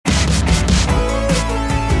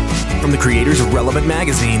From the creators of Relevant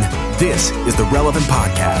Magazine, this is the Relevant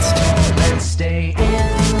Podcast. Let's stay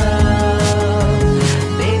in love.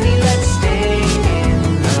 Baby, let's stay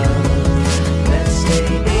in love. Let's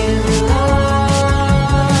stay in love.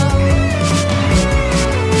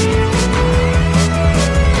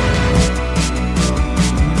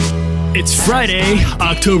 It's Friday,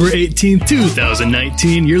 October 18th,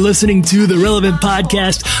 2019. You're listening to the Relevant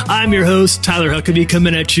Podcast. I'm your host, Tyler Huckabee,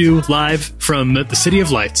 coming at you live from the City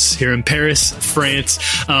of Lights here in Paris, France.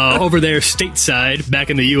 Over there, stateside, back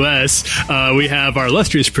in the U.S., we have our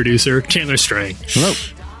illustrious producer, Chandler Strang. Hello.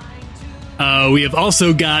 We have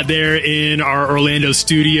also got there in our Orlando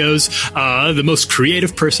studios the most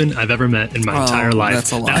creative person I've ever met in my entire life.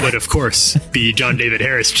 That's a lie. That would, of course, be John David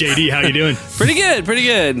Harris. JD, how you doing? Pretty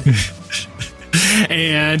good.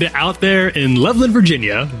 And out there in Loveland,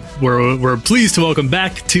 Virginia, we're pleased to welcome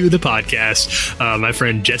back to the podcast my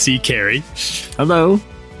friend Jesse Carey. Hello.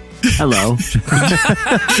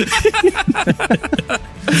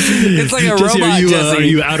 It's like a Jesse, robot, Jesse. are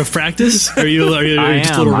you out of practice? Are you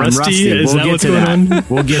just a little I'm rusty? Is that what's going on?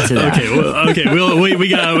 We'll get to that.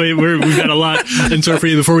 We've got a lot in store for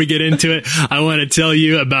you. Before we get into it, I want to tell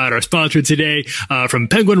you about our sponsor today from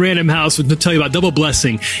Penguin Random House. We'll tell you about double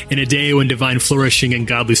blessing in a day when divine flourishing and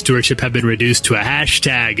godly stewardship have been reduced to a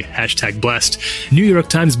hashtag blessed. New York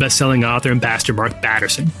Times bestselling author and pastor Mark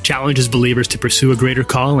Batterson challenges believers to pursue a greater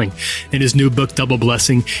calling. In his new book, Double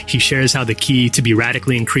Blessing, he shares how the key to be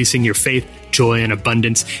radically increasing your faith, joy, and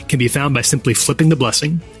abundance can be found by simply flipping the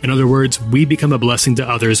blessing. In other words, we become a blessing to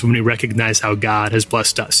others when we recognize how God has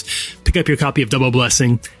blessed us. Pick up your copy of Double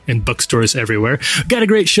Blessing in bookstores everywhere. Got a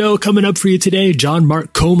great show coming up for you today. John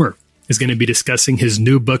Mark Comer is going to be discussing his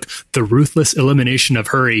new book, The Ruthless Elimination of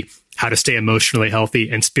Hurry: How to Stay Emotionally Healthy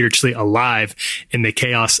and Spiritually Alive in the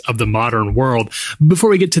Chaos of the Modern World. Before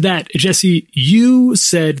we get to that, Jesse, you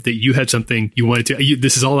said that you had something you wanted to...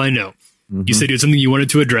 this is all I know. Mm-hmm. You said you had something you wanted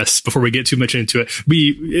to address before we get too much into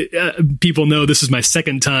it. People know this is my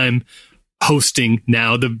second time hosting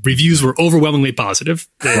now. The reviews were overwhelmingly positive.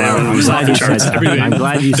 I'm glad you said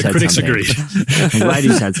something. The critics agreed. I'm glad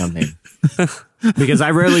you said something. Because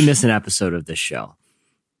I rarely miss an episode of this show.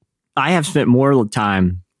 I have spent more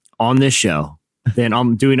time on this show than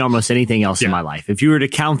I'm doing almost anything else in my life. If you were to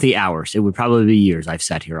count the hours, it would probably be years I've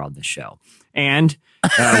sat here on this show. And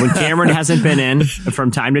when Cameron hasn't been in from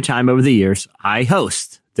time to time over the years, I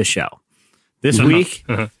host the show. This week,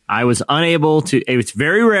 I was unable to. It's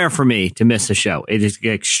very rare for me to miss a show. It is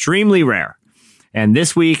extremely rare. And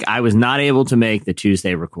this week, I was not able to make the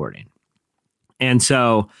Tuesday recording. And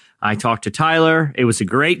so I talked to Tyler. It was a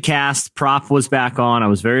great cast. Prop was back on. I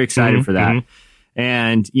was very excited for that.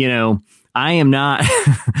 And, you know, I am not,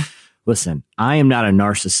 listen, I am not a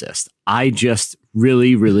narcissist. I just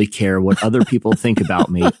really, really care what other people think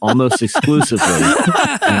about me almost exclusively.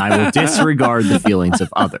 And I will disregard the feelings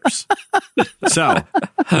of others. So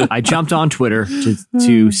I jumped on Twitter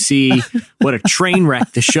to see what a train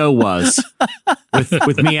wreck the show was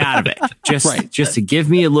with me out of it. Just to give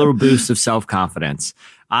me a little boost of self-confidence.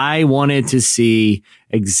 I wanted to see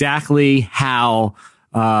exactly how,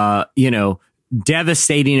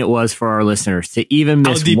 devastating it was for our listeners to even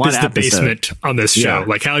miss one episode. How deep is the basement on this show? Yeah.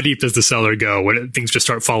 Like, how deep does the cellar go when things just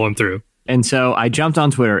start falling through? And so I jumped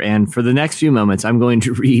on Twitter, and for the next few moments, I'm going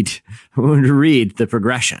to read the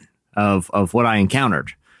progression of what I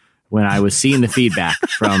encountered when I was seeing the feedback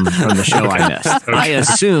from the show I missed. I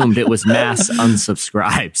assumed it was mass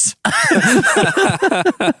unsubscribes.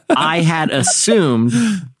 I had assumed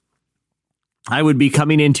I would be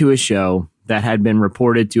coming into a show that had been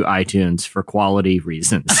reported to iTunes for quality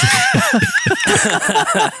reasons.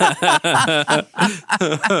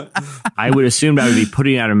 I would assume I would be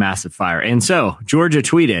putting out a massive fire. And so Georgia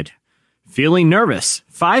tweeted, feeling nervous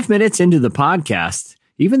 5 minutes into the podcast,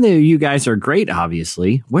 even though you guys are great,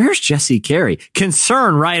 obviously, where's Jesse Carey?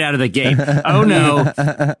 Concern right out of the gate. Oh no,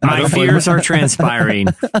 my fears are transpiring.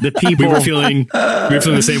 The people we were feeling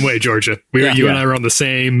the same way, Georgia. You and I were on the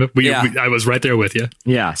same. I was right there with you.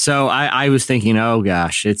 Yeah. So I was thinking, oh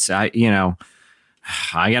gosh, I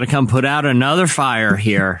got to come put out another fire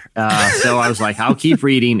here. So I was like, I'll keep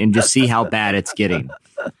reading and just see how bad it's getting.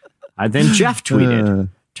 Then Jeff tweeted,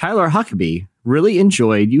 Tyler Huckabee really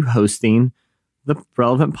enjoyed you hosting the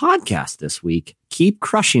Relevant Podcast this week. Keep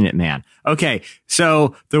crushing it, man. Okay,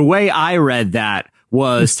 so the way I read that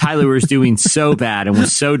was Tyler was doing so bad and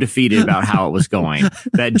was so defeated about how it was going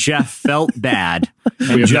that Jeff felt bad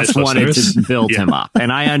and just wanted to build him up.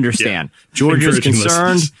 And I understand. George is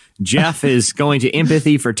concerned. Jeff is going to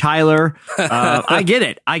empathy for Tyler. I get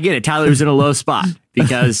it. Tyler was in a low spot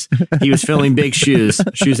because he was filling big shoes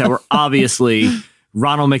that were obviously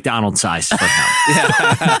Ronald McDonald size for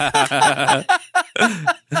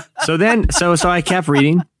him. So I kept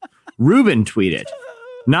reading. Ruben tweeted,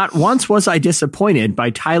 "Not once was I disappointed by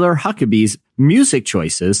Tyler Huckabee's music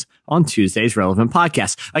choices on Tuesday's Relevant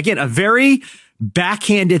Podcast." Again, a very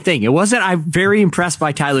backhanded thing. It wasn't, I'm very impressed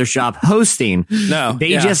by Tyler's job hosting. No.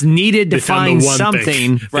 They just needed to find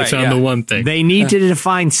something. They found the one thing. They needed to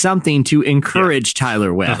find something to encourage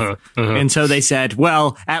Tyler with. And so they said,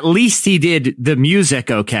 well, at least he did the music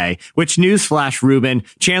okay, which, newsflash, Ruben,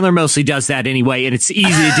 Chandler mostly does that anyway, and it's easy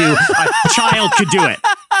to do. A child could do it.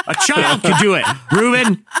 A child could do it.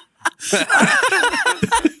 Ruben.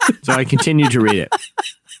 So I continued to read it.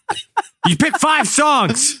 You picked 5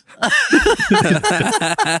 songs.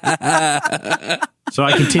 So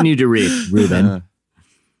I continue to read, Ruben.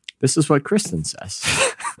 This is what Kristen says.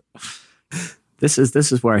 This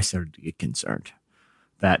is where I started to get concerned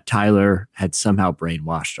that Tyler had somehow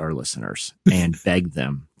brainwashed our listeners and begged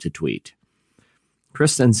them to tweet.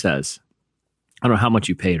 Kristen says, I don't know how much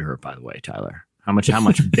you paid her, by the way, Tyler. How much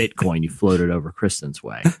Bitcoin you floated over Kristen's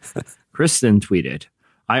way. Kristen tweeted,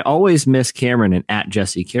 "I always miss Cameron and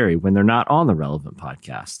 @Jesse Carey when they're not on the Relevant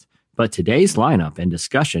Podcast. But today's lineup and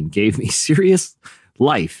discussion gave me serious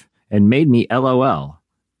life and made me LOL.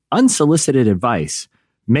 Unsolicited advice.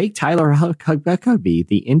 Make Tyler Huckabee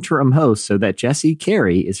the interim host so that Jesse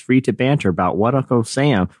Carey is free to banter about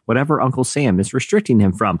whatever Uncle Sam is restricting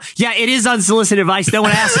him from." Yeah, it is unsolicited advice. No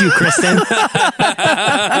one asked you, Kristen.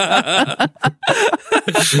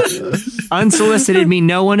 Unsolicited mean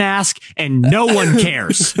no one asked and no one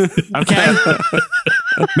cares. Okay?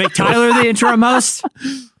 Make Tyler the interim host.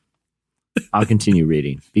 I'll continue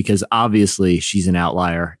reading because obviously she's an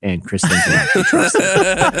outlier and Kristen's not to trust.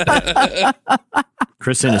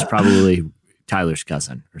 Kristen is probably Tyler's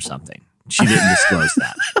cousin or something. She didn't disclose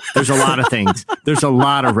that. There's a lot of things. There's a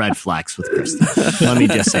lot of red flags with Kristen. Let me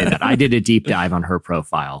just say that. I did a deep dive on her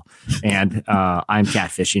profile, and I'm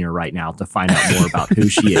catfishing her right now to find out more about who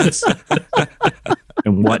she is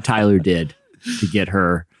and what Tyler did to get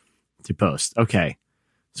her to post. Okay.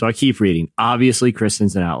 So I keep reading. Obviously,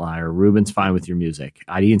 Kristen's an outlier. Ruben's fine with your music.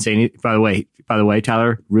 I didn't say anything. By the way,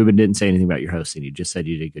 Tyler, Ruben didn't say anything about your hosting. He just said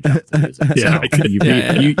you did a good job with the music. Yeah,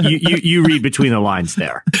 so you read between the lines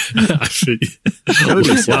there.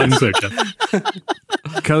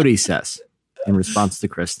 Cody says, in response to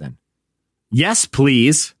Kristen, "Yes,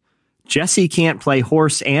 please. Jesse can't play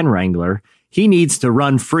horse and wrangler. He needs to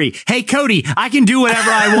run free." Hey, Cody, I can do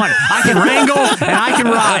whatever I want. I can wrangle and I can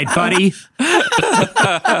ride, buddy.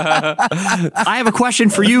 I have a question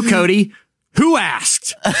for you, Cody. Who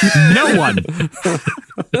asked? No one.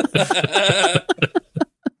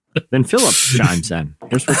 Then Philip chimes in.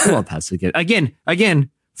 Here's what Philip has to get. Again,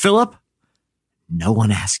 Philip, no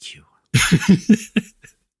one asked you.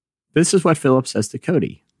 This is what Philip says to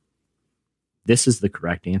Cody. This is the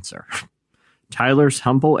correct answer. Tyler's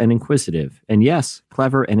humble and inquisitive, and yes,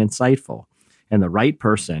 clever and insightful, and the right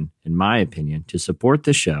person, in my opinion, to support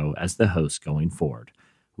the show as the host going forward.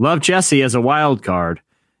 Love Jesse as a wild card,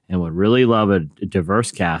 and would really love a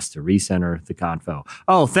diverse cast to recenter the convo.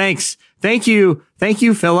 Oh, thanks. Thank you,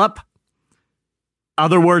 Philip.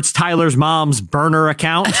 Other words, Tyler's mom's burner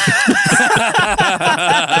account.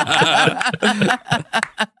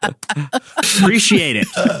 Appreciate it.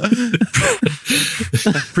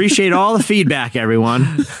 Appreciate all the feedback,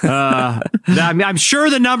 everyone. I'm sure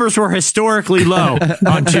the numbers were historically low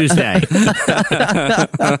on Tuesday.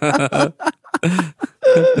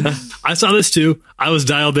 I saw this too. I was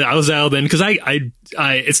dialed in because I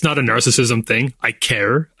it's not a narcissism thing. I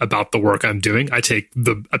care about the work I'm doing. I take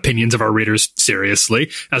the opinions of our readers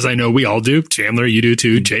seriously, as I know we all do. Chandler, you do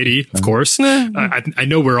too. JD, of course. I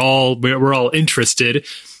know we're all interested.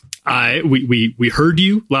 We heard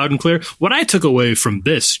you loud and clear. What I took away from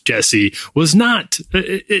this, Jesse, was not,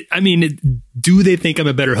 do they think I'm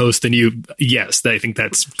a better host than you? Yes, I think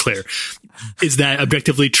that's clear. Is that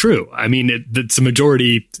objectively true? I mean, it's a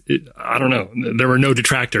majority. I don't know. There were no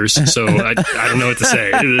detractors, so I don't know what to say.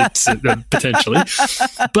 It's, potentially.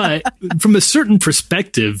 But from a certain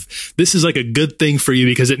perspective, this is like a good thing for you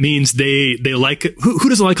because it means they like, who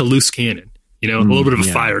doesn't like a loose cannon? You know, a little bit of a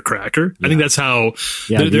firecracker. Yeah. I think that's how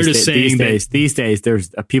they're just saying these days, there's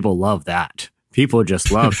people love that. People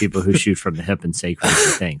just love people who shoot from the hip and say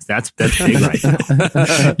crazy things. That's big right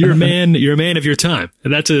now. You're a man of your time.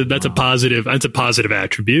 That's a positive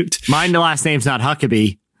attribute. Mine, the last name's not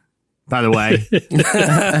Huckabee, by the way.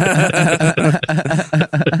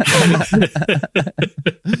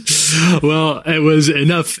 Well, it was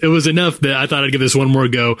enough that I thought I'd give this one more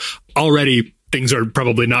go. Already things are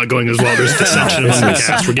probably not going as well. There's dissension among the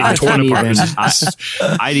cast. We're getting torn apart.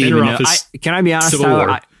 I didn't even know. Can I be honest? Civil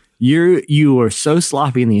War. You were so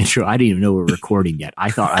sloppy in the intro. I didn't even know we were recording yet.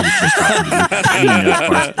 I thought I was just talking to you. I didn't even know it was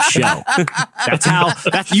part of the show.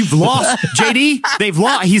 That's you've lost, JD. They've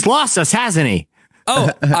lost. He's lost us, hasn't he?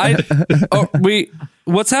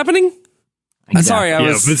 What's happening? I'm sorry. I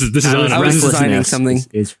was designing something.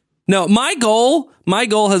 No, my goal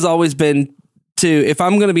has always been to, if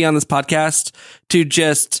I'm going to be on this podcast, to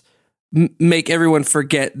just make everyone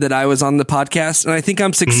forget that I was on the podcast. And I think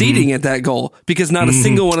I'm succeeding at that goal, because not a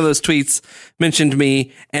single one of those tweets mentioned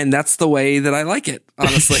me. And that's the way that I like it,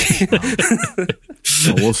 honestly.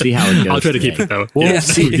 Well, we'll see how it goes. I'll try to today. keep it though.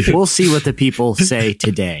 We'll see what the people say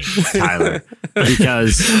today, Tyler,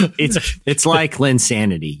 because it's like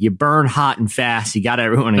Linsanity. You burn hot and fast. You got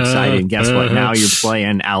everyone excited. And guess what? Now you're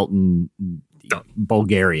playing out in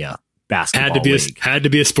Bulgaria. Basketball had to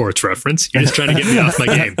be a sports reference. You're just trying to get me off my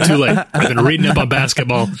game. Too late. I've been reading up on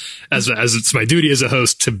basketball as it's my duty as a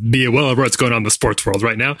host to be well over what's going on in the sports world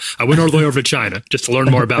right now. I went all the way over to China just to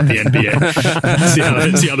learn more about the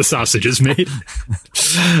NBA. see how the sausage is made.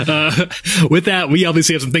 With that, we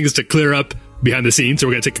obviously have some things to clear up behind the scenes, so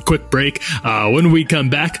we're going to take a quick break. When we come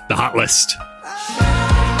back, the hot list.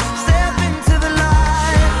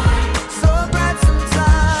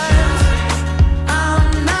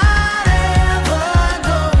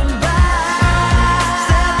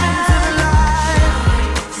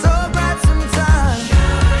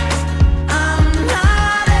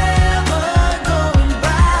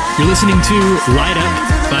 You're listening to Light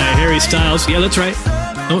Up by Harry Styles. Yeah, that's right.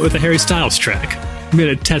 I went with the Harry Styles track. I'm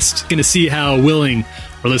going to see how willing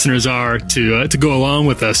our listeners are to go along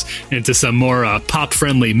with us into some more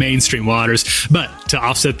pop-friendly mainstream waters. But to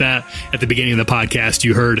offset that, at the beginning of the podcast,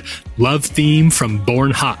 you heard Love Theme from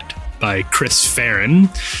Born Hot by Chris Farron.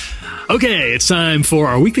 Okay, it's time for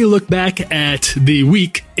our weekly look back at the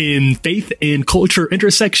week in faith and culture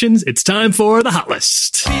intersections. It's time for the hot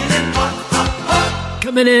list.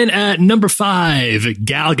 Coming in at number 5,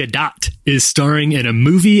 Gal Gadot is starring in a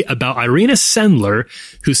movie about Irina Sendler,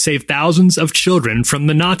 who saved thousands of children from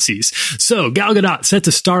the Nazis. So Gal Gadot set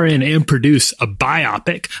to star in and produce a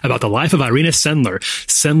biopic about the life of Irina Sendler.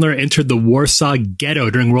 Sendler entered the Warsaw Ghetto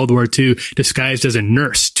during World War II, disguised as a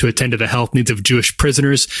nurse to attend to the health needs of Jewish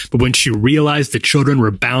prisoners. But when she realized the children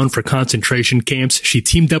were bound for concentration camps, she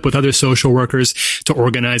teamed up with other social workers to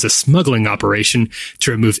organize a smuggling operation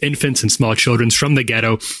to remove infants and small children from the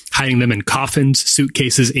ghetto, hiding them in coffins,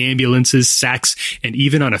 suitcases, ambulances, sacks, and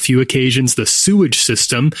even on a few occasions, the sewage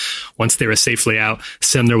system. Once they were safely out,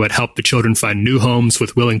 Sendler would help the children find new homes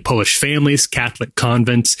with willing Polish families, Catholic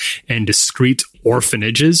convents, and discreet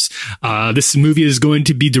orphanages. This movie is going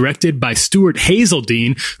to be directed by Stuart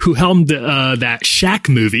Hazeldine, who helmed that Shaq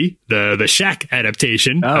movie, the Shaq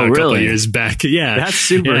adaptation a couple of years back. Yeah, that's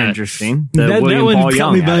super interesting. That one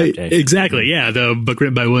caught me by exactly. Yeah, the book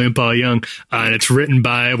written by William Paul Young, and it's written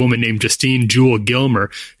by a woman named Justine Jewell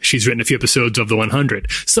Gilmer. She's written a few episodes of The 100.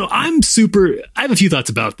 So I have a few thoughts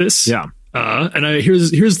about this. Yeah. And here's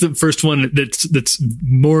the first one that's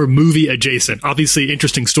more movie adjacent. Obviously,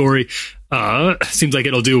 interesting story. Seems like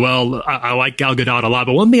it'll do well. I like Gal Gadot a lot,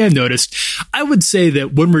 but one thing I've noticed, I would say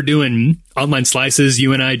that when we're doing online slices,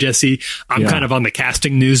 you and I, Jesse, I'm kind of on the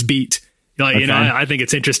casting news beat. Like, you know, I think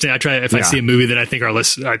it's interesting. I see a movie that I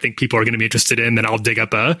think people are going to be interested in, then I'll dig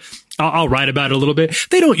up I'll write about it a little bit.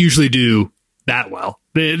 They don't usually do that well.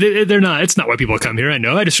 They're not. It's not why people come here. I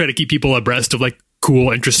know. I just try to keep people abreast of like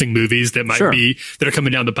cool, interesting movies that might be that are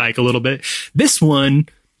coming down the pike a little bit. This one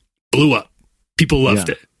blew up. People loved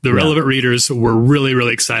it. The relevant readers were really,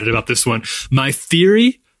 really excited about this one. My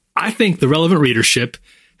theory, I think the relevant readership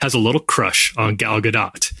has a little crush on Gal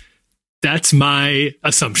Gadot. That's my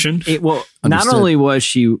assumption. Not only was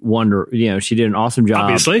she she did an awesome job,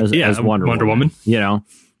 obviously, as Wonder Woman. You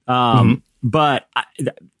know, but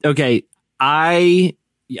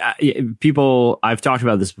people, I've talked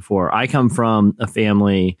about this before. I come from a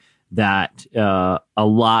family that a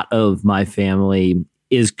lot of my family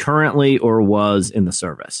is currently or was in the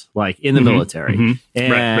service, like in the military.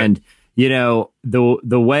 And, you know,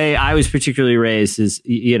 the way I was particularly raised is,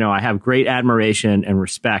 you know, I have great admiration and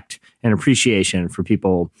respect and appreciation for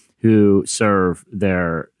people who serve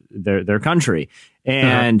their country.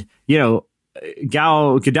 And, you know,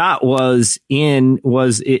 Gal Gadot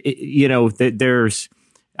there's,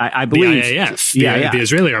 I believe the IAF, the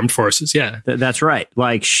Israeli Armed Forces. Yeah, that's right.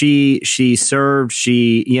 Like she served.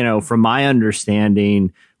 She, you know, from my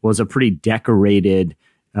understanding, was a pretty decorated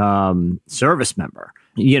service member.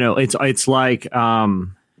 You know, it's like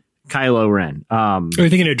Kylo Ren. You're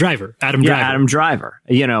thinking of Driver, Adam Driver. Adam Driver.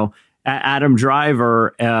 You know, Adam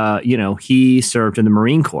Driver, he served in the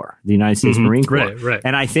Marine Corps, the United States Marine Corps. Right.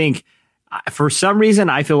 And I think for some reason,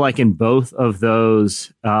 I feel like in both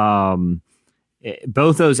those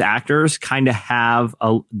actors kind of have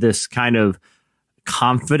this kind of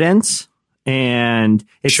confidence, and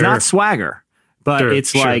it's not swagger, but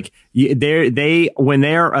it's like they when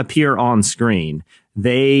they appear on screen,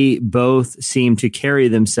 they both seem to carry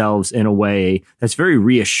themselves in a way that's very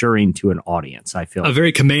reassuring to an audience. I feel a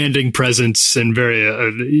very commanding presence, and very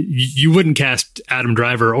you wouldn't cast Adam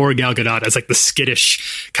Driver or Gal Gadot as like the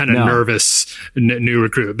skittish kind of nervous new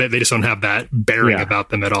recruit. They just don't have that bearing about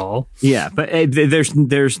them at all. Yeah, but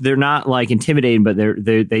they're not like intimidating, but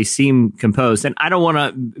they seem composed. And I don't want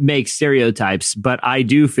to make stereotypes, but I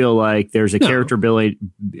do feel like there's a character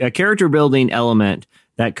building element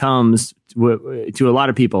that comes to a lot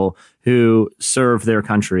of people who serve their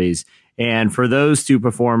countries. And for those two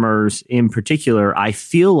performers in particular, I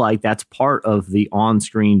feel like that's part of the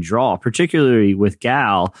on-screen draw, particularly with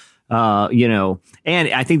Gal, and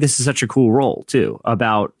I think this is such a cool role too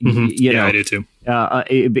about, I do too.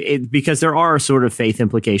 Because there are sort of faith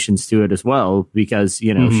implications to it as well, because,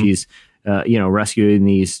 she's, rescuing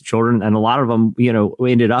these children, and a lot of them,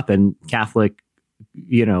 ended up in Catholic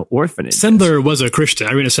orphanage. Sendler was a Christian.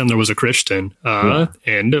 Irina Sendler was a Christian.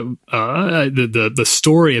 And the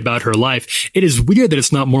story about her life, it is weird that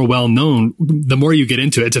it's not more well known. The more you get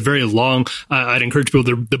into it, it's a very long, I'd encourage people,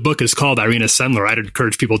 the book is called Irina Sendler. I'd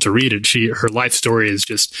encourage people to read it. Her life story is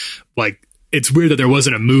just like, it's weird that there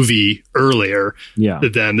wasn't a movie earlier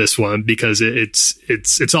than this one, because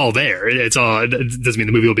it's all there. It doesn't mean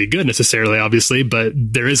the movie will be good necessarily, obviously, but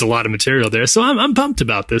there is a lot of material there. So I'm pumped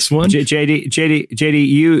about this one. JD,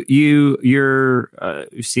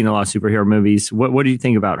 you've seen a lot of superhero movies. What do you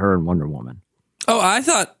think about her and Wonder Woman? Oh, I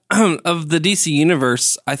thought of the DC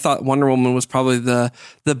universe, I thought Wonder Woman was probably the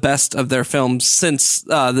best of their films since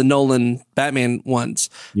the Nolan Batman ones.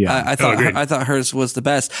 Yeah, I thought hers was the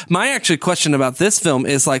best. My actually question about this film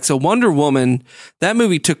is like, so Wonder Woman, that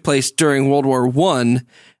movie took place during World War I,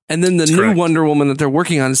 and then the new Wonder Woman that they're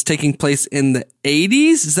working on is taking place in the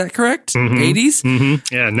 80s. Is that correct? 80s?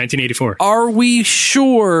 Mm-hmm. Yeah, 1984. Are we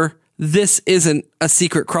sure this isn't a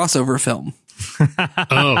secret crossover film? Like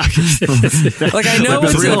I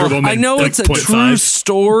know it's a true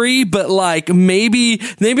story, but like maybe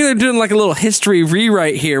they're doing like a little history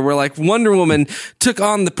rewrite here, where like Wonder Woman took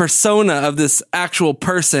on the persona of this actual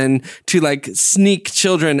person to like sneak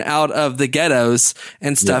children out of the ghettos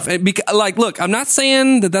and stuff. And look, I'm not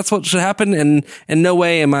saying that that's what should happen, and in no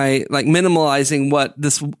way am I like minimalizing what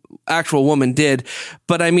this actual woman did,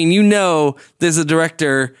 but I mean, there's a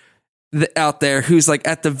director out there who's like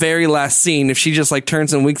at the very last scene, if she just like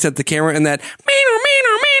turns and winks at the camera, and that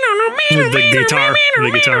the guitar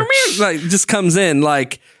like just comes in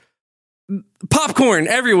like popcorn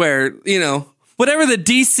everywhere, whatever the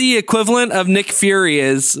DC equivalent of Nick Fury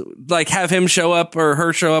is, like have him show up or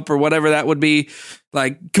her show up or whatever that would be.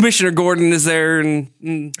 Like Commissioner Gordon is there, and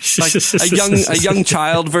like a young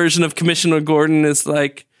child version of Commissioner Gordon is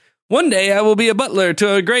like, one day I will be a butler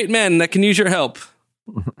to a great man that can use your help.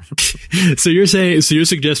 So you're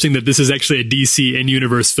suggesting that this is actually a DC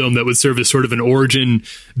in-universe film that would serve as sort of an origin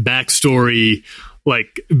backstory,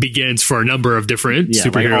 like begins for a number of different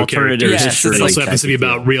superhero characters. Yes, it also happens to be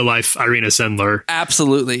about real life Irina Sendler.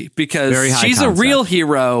 Absolutely, because she's a real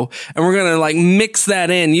hero, and we're gonna like mix that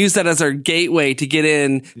in, use that as our gateway to get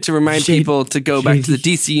in to remind people to go back to the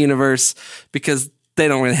DC universe, because they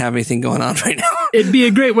don't really have anything going on right now. It'd be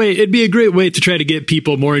a great way to try to get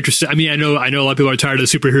people more interested. I mean, I know a lot of people are tired of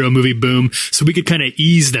the superhero movie boom, so we could kind of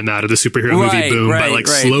ease them out of the superhero movie boom by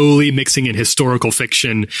slowly mixing in historical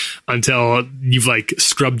fiction until you've like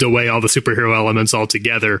scrubbed away all the superhero elements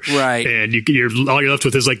altogether. Right. And all you're left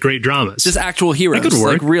with is like great dramas. Just actual heroes. That could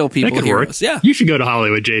work. Like real people. That could heroes. Work. Yeah. You should go to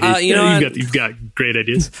Hollywood, JD. You've got great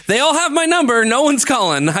ideas. They all have my number. No one's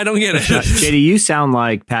calling. I don't get it. JD, you sound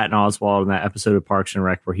like Patton Oswalt in that episode of Parks and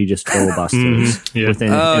Rec where he just filibusters with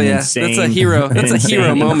an insane, that's a hero. That's a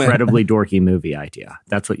hero moment. Incredibly dorky movie idea.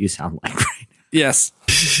 That's what you sound like right now. Yes.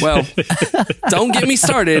 Well, don't get me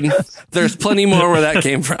started. There's plenty more where that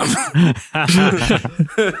came from.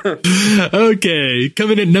 Okay,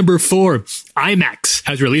 coming in number 4, IMAX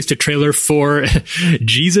has released a trailer for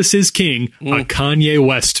Jesus is King, a Kanye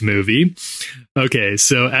West movie. Okay,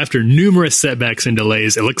 so after numerous setbacks and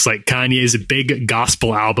delays, it looks like Kanye's big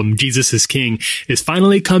gospel album, Jesus is King, is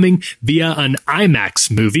finally coming via an IMAX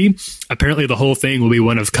movie. Apparently, the whole thing will be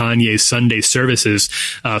one of Kanye's Sunday services,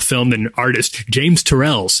 filmed in artist James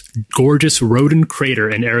Turrell's gorgeous Rodin Crater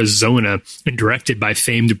in Arizona, and directed by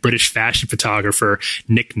famed British fashion photographer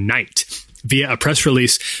Nick Knight. Via a press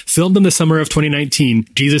release filmed in the summer of 2019,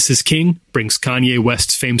 Jesus is King brings Kanye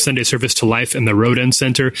West's famed Sunday service to life in the Rodin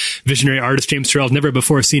Center. Visionary artist James Turrell's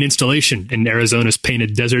never-before-seen installation in Arizona's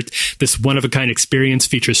Painted Desert. This one-of-a-kind experience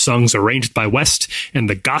features songs arranged by West and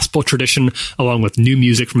the gospel tradition, along with new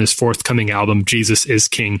music from his forthcoming album, Jesus is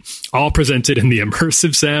King, all presented in the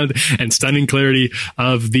immersive sound and stunning clarity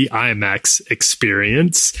of the IMAX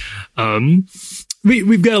experience.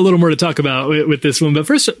 We've got a little more to talk about with this one, but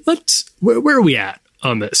first, where are we at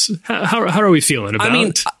on this? How are we feeling about? I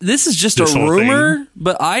mean, this is just a rumor,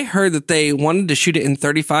 but I heard that they wanted to shoot it in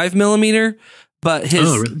 35 millimeter, but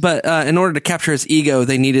in order to capture his ego,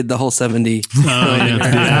 they needed the whole 70.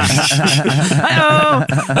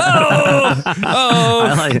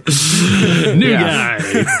 New guy.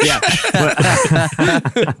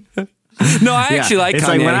 No, I actually like it's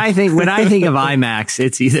Kanye. Like when I think of IMAX,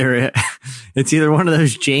 it's either one of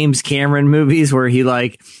those James Cameron movies where he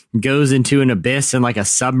like goes into an abyss in like a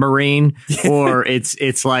submarine, or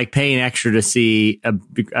it's like paying extra to see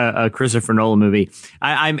a Christopher Nolan movie.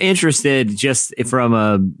 I'm interested just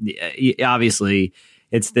from obviously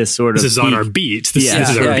it's this sort of this is on our beat. This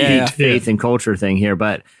is our beat. Faith and culture thing here,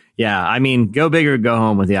 but. Yeah, I mean, go big or go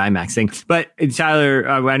home with the IMAX thing. But Tyler,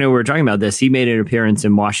 I know we were talking about this. He made an appearance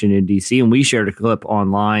in Washington, D.C., and we shared a clip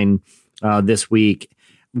online this week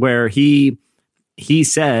where he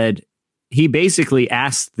said he basically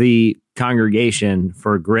asked the congregation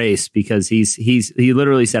for grace because he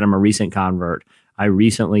literally said, I'm a recent convert. I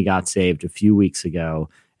recently got saved a few weeks ago.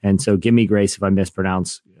 And so give me grace if I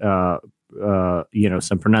mispronounce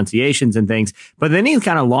some pronunciations and things, but then he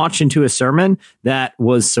kind of launched into a sermon that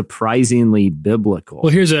was surprisingly biblical.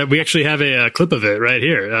 Well, we actually have a clip of it right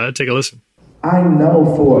here. Take a listen. I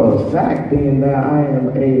know for a fact, being that I am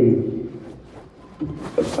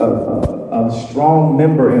a strong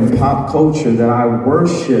member in pop culture, that I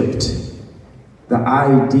worshipped the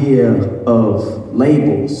idea of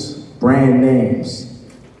labels, brand names.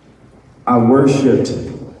 I worshipped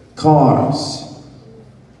cars.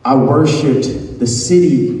 I worshipped the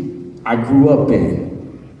city I grew up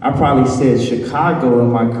in. I probably said Chicago in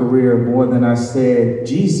my career more than I said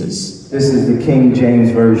Jesus. This is the King James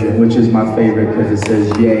Version, which is my favorite because it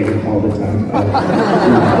says yay all the time.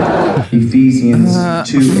 Ephesians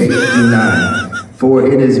 2:8-9. For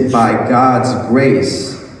it is by God's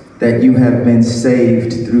grace that you have been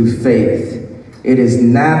saved through faith. It is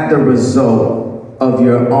not the result of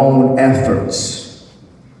your own efforts,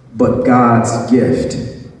 but God's gift.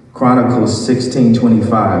 Chronicles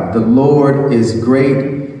 16:25. The Lord is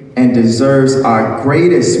great and deserves our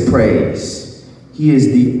greatest praise. He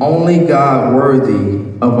is the only God worthy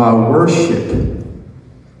of our worship.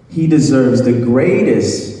 He deserves the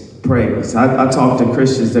greatest praise. I talk to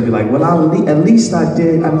Christians, they'll be like, well, at least I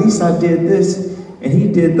did this, and he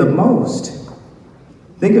did the most.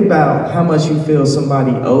 Think about how much you feel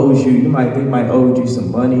somebody owes you. They might owe you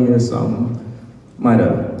some money or something. Might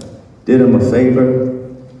have did him a favor.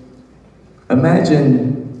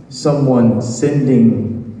 Imagine someone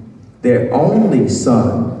sending their only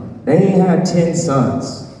son. They ain't had 10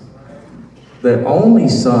 sons. Their only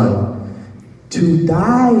son to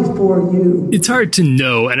die for you. It's hard to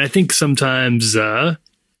know, and I think sometimes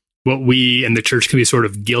what we and the church can be sort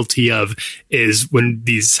of guilty of is when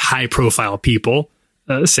these high-profile people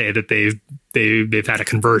say that they've had a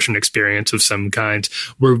conversion experience of some kind,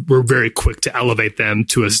 we're very quick to elevate them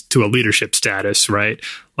to a leadership status, right?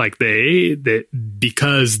 Like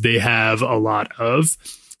because they have a lot of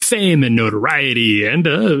fame and notoriety and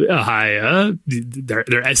a high their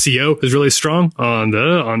SEO is really strong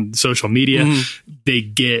on social media. Mm-hmm. They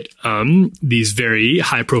get these very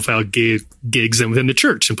high profile gigs within the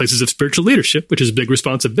church and places of spiritual leadership, which is a big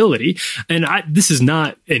responsibility. And this is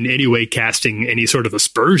not in any way casting any sort of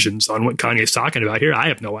aspersions on what Kanye's talking about here. I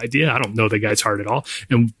have no idea. I don't know the guy's heart at all,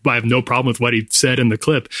 and I have no problem with what he said in the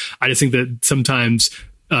clip. I just think that sometimes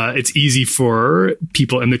it's easy for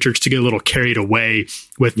people in the church to get a little carried away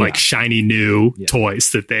with like shiny new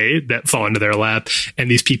toys that fall into their lap. And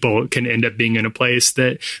these people can end up being in a place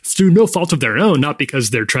that through no fault of their own, not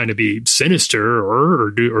because they're trying to be sinister or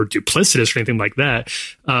duplicitous or anything like that.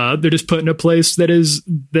 They're just put in a place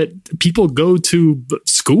that people go to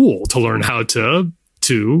school to learn how to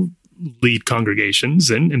lead congregations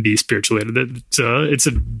and be spiritual leader. It's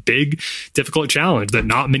a big, difficult challenge that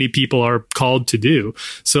not many people are called to do.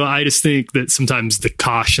 So I just think that sometimes the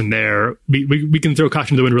caution there, we can throw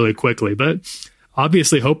caution to the wind really quickly, but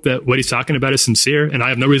obviously hope that what he's talking about is sincere. And I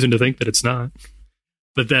have no reason to think that it's not,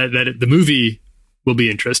 but that the movie will be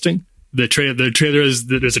interesting. The trailer is,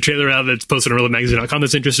 there's a trailer out that's posted on ReloadMagazine.com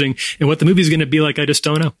that's interesting. And what the movie is going to be like, I just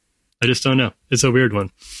don't know. It's a weird one.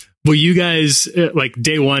 Will you guys, like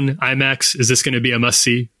day one, IMAX, is this going to be a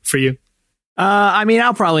must-see for you? I mean,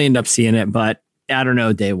 I'll probably end up seeing it, but I don't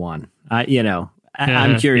know, day one.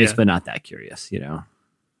 I'm curious, but not that curious,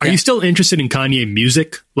 Are you still interested in Kanye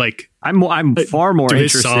music? Like, I'm far more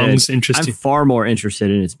interested. Songs interesting? I'm far more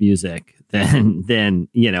interested in his music than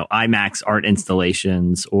IMAX art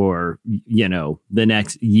installations or the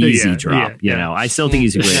next Yeezy drop. I still think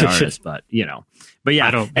he's a great artist, but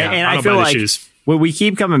I don't. And I feel like we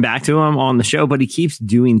keep coming back to him on the show, but he keeps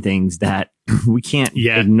doing things that we can't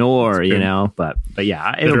ignore. But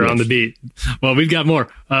yeah, it'll be on the beat. Well, we've got more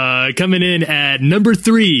coming in at number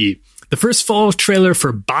 3. The first fall trailer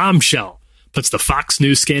for Bombshell puts the Fox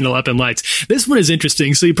News scandal up in lights. This one is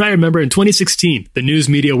interesting. So you probably remember in 2016, the news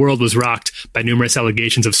media world was rocked by numerous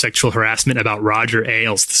allegations of sexual harassment about Roger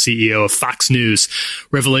Ailes, the CEO of Fox News.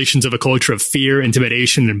 Revelations of a culture of fear,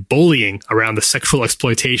 intimidation, and bullying around the sexual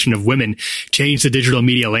exploitation of women changed the digital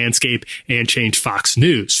media landscape and changed Fox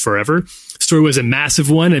News forever. The story was a massive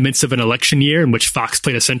one in the midst of an election year in which Fox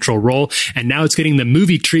played a central role, and now it's getting the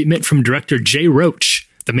movie treatment from director Jay Roach,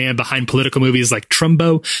 the man behind political movies like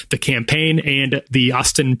Trumbo, The Campaign, and the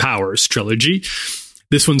Austin Powers trilogy.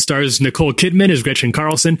 This one stars Nicole Kidman as Gretchen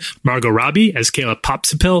Carlson, Margot Robbie as Kayla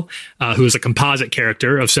Popsicle, who is a composite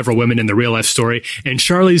character of several women in the real-life story, and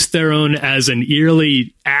Charlize Theron as an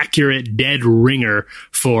eerily accurate dead ringer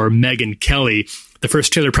for Megyn Kelly. The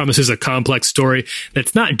first trailer promises a complex story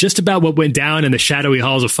that's not just about what went down in the shadowy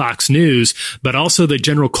halls of Fox News, but also the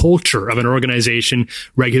general culture of an organization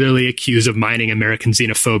regularly accused of mining American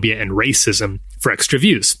xenophobia and racism for extra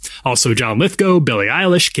views. Also, John Lithgow, Billie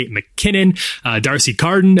Eilish, Kate McKinnon, Darcy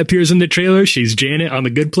Carden appears in the trailer. She's Janet on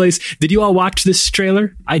The Good Place. Did you all watch this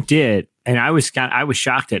trailer? I did. And I was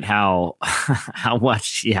shocked at how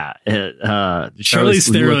much,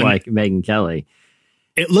 Charlize Theron looked like Megyn Kelly.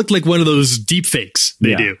 It looked like one of those deep fakes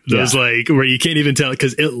they do. Those like where you can't even tell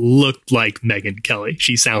because it looked like Megyn Kelly.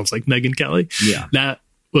 She sounds like Megyn Kelly. Yeah. That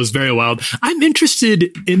was very wild. I'm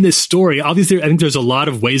interested in this story. Obviously, I think there's a lot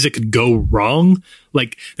of ways it could go wrong.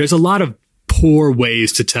 Like there's a lot of poor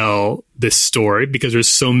ways to tell this story because there's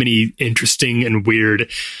so many interesting and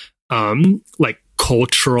weird, like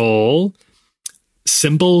cultural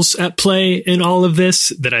symbols at play in all of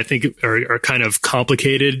this that I think are kind of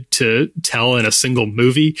complicated to tell in a single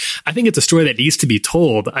movie. I think it's a story that needs to be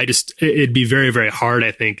told. It'd be very, very hard,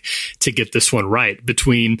 I think, to get this one right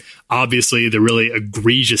between obviously the really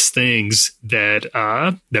egregious things that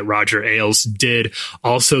Roger Ailes did.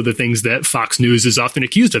 Also the things that Fox News is often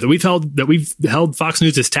accused of that we've held Fox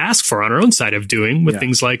News' task for on our own side of doing with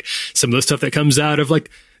things like some of the stuff that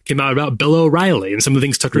came out about Bill O'Reilly and some of the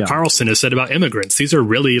things Tucker Carlson has said about immigrants. These are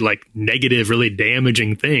really like negative, really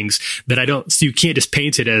damaging things that you can't just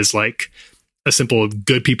paint it as like a simple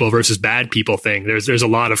good people versus bad people thing. There's a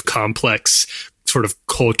lot of complex sort of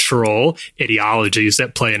cultural ideologies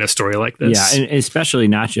that play in a story like this. Yeah. And especially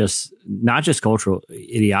not just cultural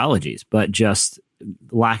ideologies, but just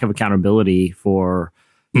lack of accountability for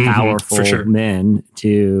powerful men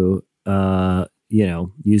to,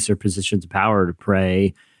 use their positions of power to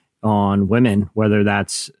prey on women, whether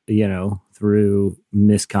that's, through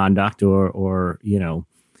misconduct or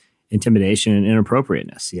intimidation and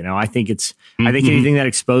inappropriateness. I think I think anything that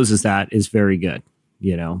exposes that is very good.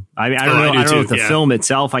 I don't know if the film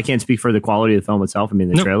itself, I can't speak for the quality of the film itself. I mean,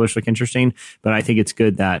 the trailers look interesting, but I think it's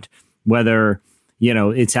good that whether,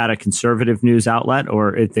 it's at a conservative news outlet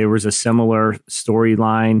or if there was a similar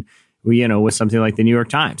storyline, with something like the New York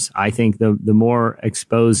Times, I think the more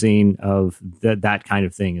exposing of that kind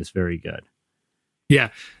of thing is very good. Yeah.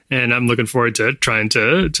 And I'm looking forward to trying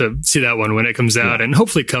to see that one when it comes out and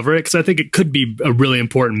hopefully cover it because I think it could be a really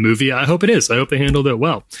important movie. I hope it is. I hope they handled it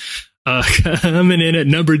well. Coming in at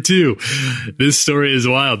number 2, this story is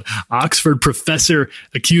wild. Oxford professor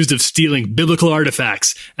accused of stealing biblical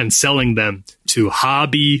artifacts and selling them to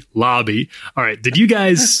Hobby Lobby. All right, did you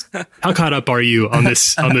guys? How caught up are you on this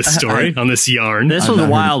story, on this yarn? This was a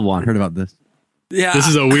wild one. Heard about this? Yeah, this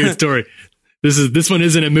is a weird story. This one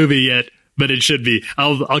isn't a movie yet, but it should be.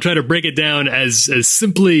 I'll try to break it down as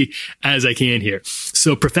simply as I can here.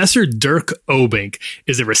 So Professor Dirk Obank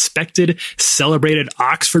is a respected, celebrated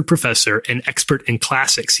Oxford professor and expert in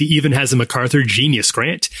classics. He even has a MacArthur Genius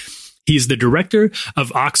Grant. He's the director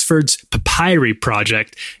of Oxford's Papyri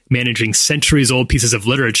Project, managing centuries-old pieces of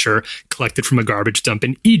literature collected from a garbage dump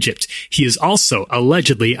in Egypt. He is also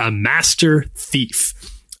allegedly a master thief.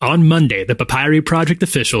 On Monday, the Papyri Project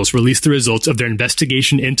officials released the results of their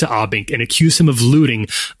investigation into Abink and accused him of looting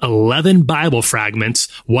 11 Bible fragments,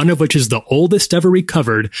 one of which is the oldest ever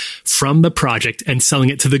recovered from the project, and selling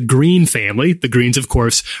it to the Green family. The Greens, of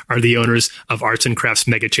course, are the owners of arts and crafts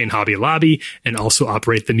mega chain Hobby Lobby and also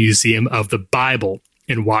operate the Museum of the Bible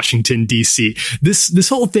in Washington, D.C. This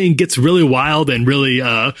whole thing gets really wild and really,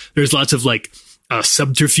 there's lots of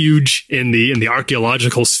subterfuge in the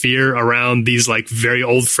archaeological sphere around these very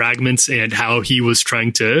old fragments and how he was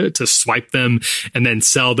trying to swipe them and then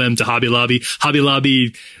sell them to Hobby Lobby. Hobby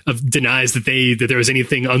Lobby denies that there was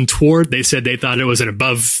anything untoward. They said they thought it was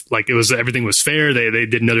everything was fair. They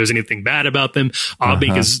didn't know there was anything bad about them.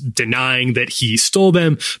 Abink is denying that he stole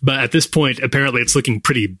them, but at this point, apparently it's looking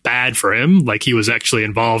pretty bad for him. Like he was actually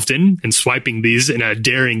involved in swiping these in a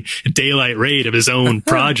daring daylight raid of his own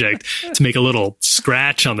project to make a little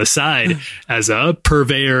scratch on the side as a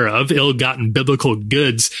purveyor of ill-gotten biblical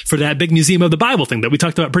goods for that big Museum of the Bible thing that we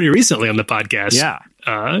talked about pretty recently on the podcast. Yeah.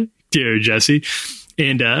 Dear Jesse.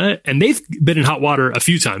 And they've been in hot water a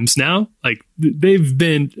few times now. There's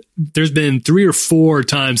been 3 or 4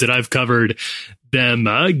 times that I've covered them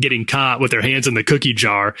getting caught with their hands in the cookie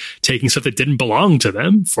jar, taking stuff that didn't belong to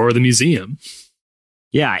them for the museum.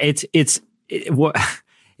 Yeah, it's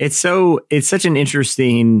such an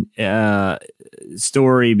interesting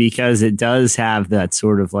story because it does have that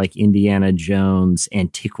sort of Indiana Jones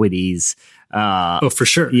antiquities. For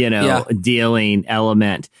sure. Dealing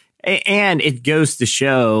element. And it goes to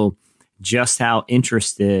show just how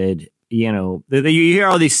interested, you hear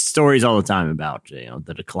all these stories all the time about,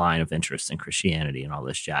 the decline of interest in Christianity and all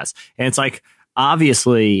this jazz. And it's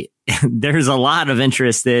obviously there's a lot of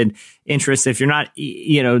interest if you're not,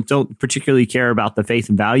 don't particularly care about the faith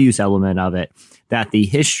and values element of it, that the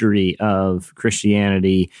history of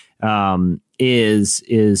Christianity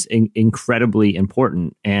is incredibly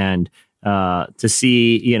important. And to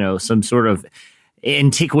see, some sort of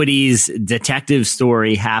antiquities detective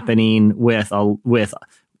story happening with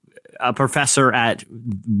a professor at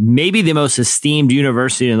maybe the most esteemed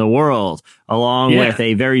university in the world, along with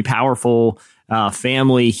a very powerful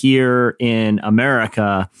family here in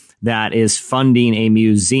America that is funding a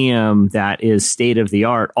museum that is state of the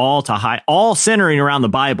art, all centering around the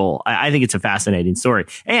Bible. I think it's a fascinating story.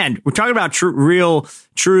 And we're talking about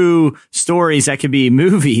true stories that could be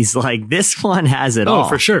movies. This one has it all. Oh,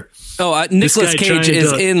 for sure. Oh, Nicolas Cage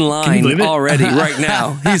is in line already right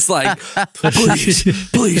now. He's like,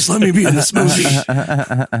 please let me be in this movie.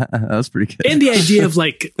 That was pretty good. And the idea of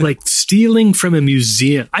stealing from a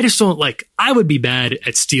museum. I just don't I would be bad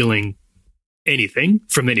at stealing anything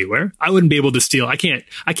from anywhere. I wouldn't be able to steal. I can't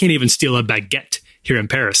even steal a baguette here in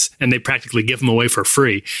Paris, and they practically give them away for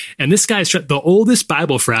free. And this guy's the oldest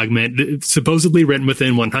Bible fragment, supposedly written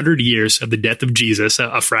within 100 years of the death of Jesus,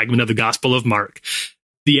 a fragment of the Gospel of Mark.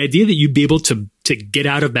 The idea that you'd be able to get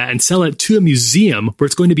out of that and sell it to a museum where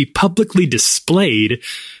it's going to be publicly displayed,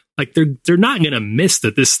 they're not going to miss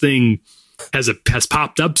that this thing has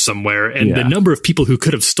popped up somewhere, and the number of people who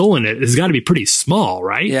could have stolen it has got to be pretty small,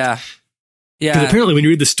 right? Yeah. Yeah. Because apparently when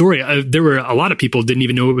you read the story, there were a lot of people didn't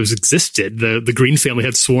even know it was existed. The Green family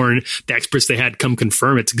had sworn the experts they had come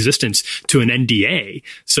confirm its existence to an NDA.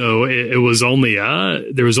 So it was only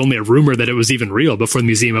there was only a rumor that it was even real before the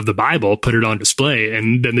Museum of the Bible put it on display.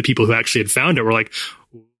 And then the people who actually had found it were like,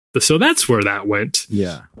 so that's where that went.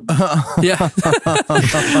 Yeah. Yeah.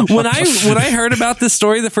 When I heard about this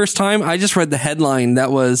story the first time, I just read the headline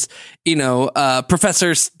that was,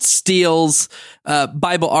 Professor steals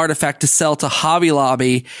Bible artifact to sell to Hobby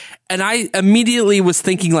Lobby. And I immediately was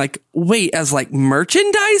thinking wait, as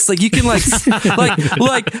merchandise? You can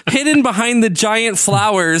like hidden behind the giant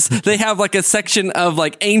flowers, they have a section of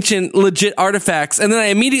ancient legit artifacts. And then I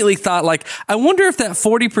immediately thought I wonder if that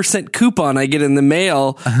 40% coupon I get in the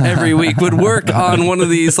mail every week would work on one of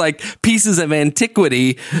these pieces of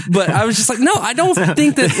antiquity. But I was just no, I don't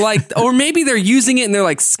think that or maybe they're using it and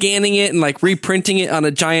they're scanning it and reprinting it on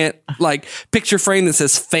a giant picture frame that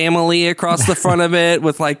says family across the front of it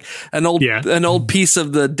with an old piece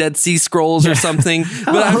of the Dead Sea Scrolls or something.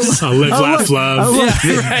 But I was live, laugh, love.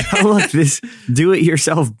 Look, this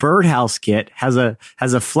do-it-yourself birdhouse kit has a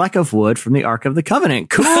fleck of wood from the Ark of the Covenant.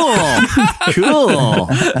 Cool. Cool.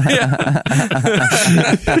 Yeah.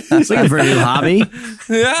 It's looking for a new hobby.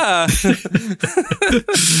 Yeah.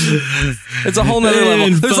 It's a whole nother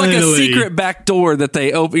level. There's a secret back door that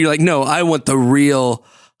they open. You're no, I want the real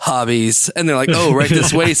hobbies, and they're like, oh, right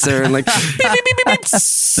this way, sir, and like beep, beep, beep, beep, beep,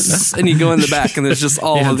 and you go in the back and there's just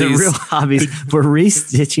all of the these real hobbies. We're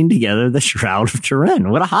restitching together the Shroud of Turin.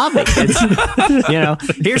 What a hobby.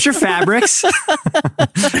 It's, here's your fabrics. We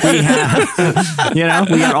have,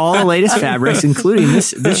 we got all the latest fabrics, including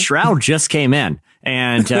this shroud just came in.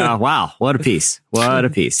 And wow, what a piece.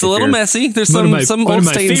 It's a little messy. There's some old stains on it. One of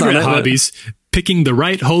my favorite hobbies, picking the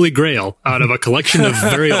right holy grail out of a collection of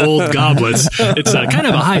very old goblets. It's kind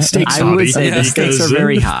of a high stakes hobby. I would say the stakes are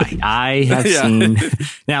very high. I have seen.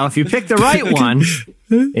 Now, if you pick the right one,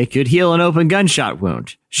 it could heal an open gunshot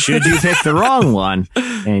wound. Should you pick the wrong one,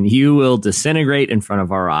 and you will disintegrate in front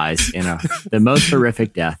of our eyes in the most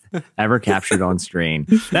horrific death ever captured on screen.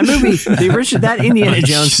 That movie, that Indiana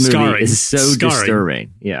Jones movie is so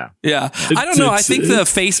disturbing. Yeah. I don't know. I think the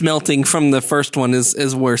face melting from the first one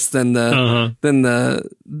is worse than the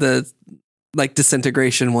like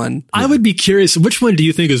disintegration one. I would be curious, which one do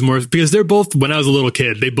you think is more, because they're both, when I was a little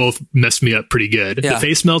kid, they both messed me up pretty good. Yeah. The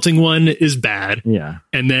face melting one is bad. Yeah.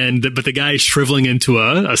 And then, but the guy shriveling into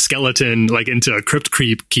a skeleton, like into a crypt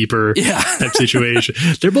keeper type situation.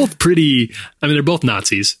 They're both pretty, they're both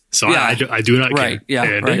Nazis. So I do not care.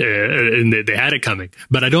 And they had it coming.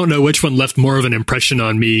 But I don't know which one left more of an impression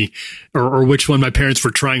on me, or which one my parents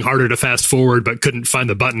were trying harder to fast forward but couldn't find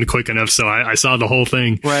the button quick enough. So I saw the whole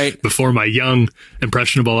thing before my young,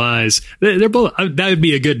 impressionable eyes. They're both, that would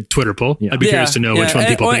be a good Twitter poll. I'd be curious to know which one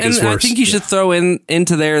people think is worse. I think you should throw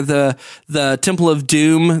into there the Temple of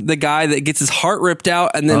Doom, the guy that gets his heart ripped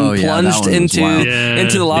out and then plunged into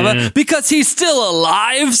the lava because he's still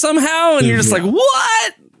alive somehow. And you're just like,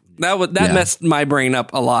 what? That messed my brain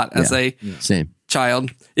up a lot as a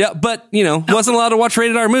child. Yeah, but wasn't allowed to watch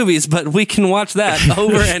rated R movies, but we can watch that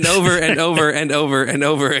over and over and over and over and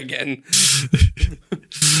over again.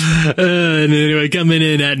 And anyway, coming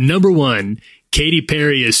in at number 1, Katy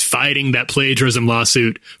Perry is fighting that plagiarism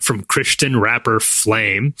lawsuit from Christian rapper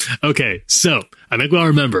Flame. Okay, so I think we all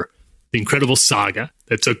remember the incredible saga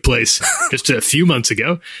that took place just a few months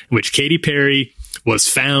ago, in which Katy Perry was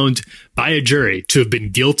found by a jury to have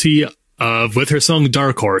been guilty of, with her song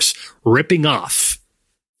Dark Horse, ripping off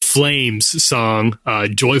Flame's song,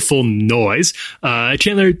 Joyful Noise.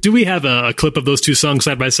 Chandler, do we have a clip of those two songs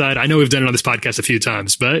side by side? I know we've done it on this podcast a few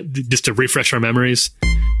times, but just to refresh our memories.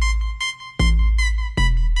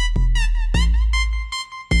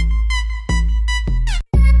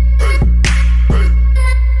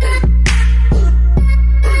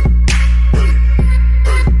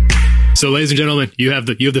 So, ladies and gentlemen, you have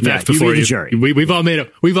the facts before you. Jury. We've all made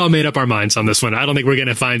up our minds on this one. I don't think we're going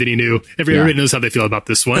to find any new. Everybody knows how they feel about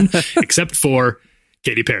this one, except for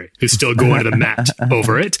Katy Perry, who's still going to the mat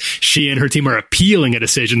over it. She and her team are appealing a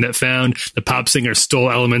decision that found the pop singer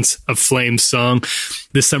stole elements of Flame's song.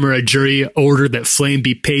 This summer, a jury ordered that Flame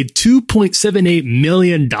be paid $2.78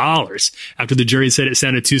 million after the jury said it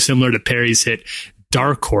sounded too similar to Perry's hit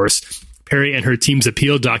Dark Horse. Perry and her team's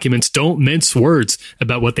appeal documents don't mince words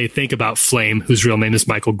about what they think about Flame, whose real name is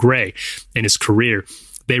Michael Gray, and his career.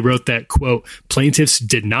 They wrote that, quote, plaintiffs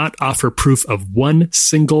did not offer proof of one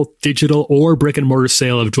single digital or brick and mortar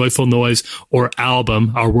sale of Joyful Noise or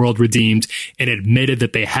album, Our World Redeemed, and admitted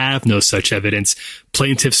that they have no such evidence.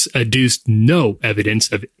 Plaintiffs adduced no evidence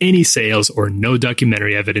of any sales or no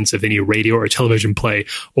documentary evidence of any radio or television play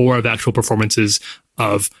or of actual performances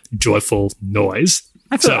of Joyful Noise.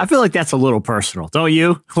 I feel like that's a little personal, don't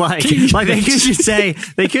you? Like they could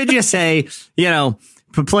just say,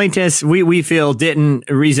 plaintiffs, we feel didn't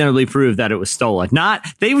reasonably prove that it was stolen. Not,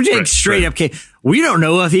 they would just straight up, we don't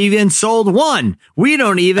know if he even sold one. We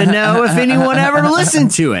don't even know if anyone ever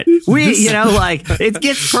listened to it. It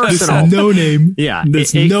gets personal. This no name. Yeah.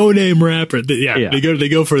 This no name rapper. They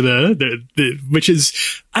go for the, which is,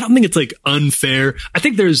 I don't think it's like unfair. I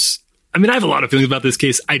think I have a lot of feelings about this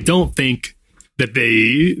case. I don't think that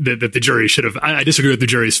the jury should have. I disagree with the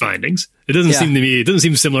jury's findings. It doesn't seem to me. It doesn't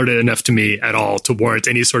seem similar enough to me at all to warrant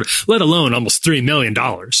any sort of, let alone almost $3 million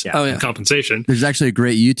in compensation. There's actually a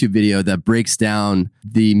great YouTube video that breaks down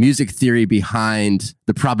the music theory behind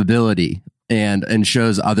the probability and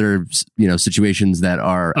shows other situations that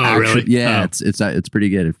are actually really? It's pretty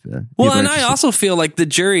good. And I also feel like the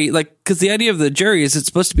jury, because the idea of the jury is it's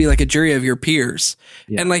supposed to be like a jury of your peers,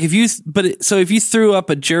 and like if you threw up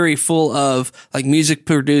a jury full of like music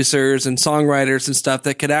producers and songwriters and stuff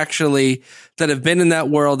that have been in that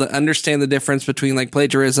world, that understand the difference between like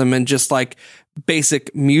plagiarism and just like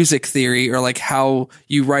basic music theory, or like how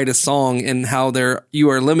you write a song and how you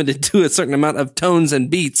are limited to a certain amount of tones and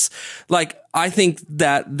beats. Like, I think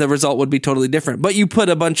that the result would be totally different. But you put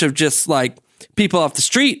a bunch of just like people off the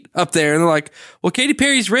street up there, and they're like, "Well, Katy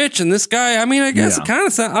Perry's rich, and this guy, I mean, I guess it kind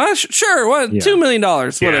of sounds sure. What $2 million,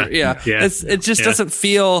 whatever. Yeah. It just doesn't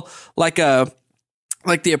feel like the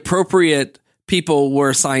appropriate people were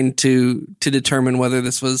assigned to determine whether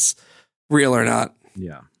this was real or not.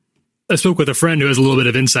 Yeah. I spoke with a friend who has a little bit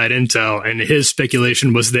of inside intel, and his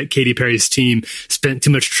speculation was that Katy Perry's team spent too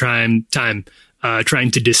much time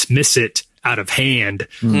trying to dismiss it out of hand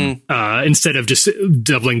instead of just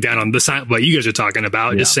doubling down on what you guys are talking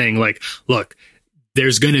about, just saying like, look,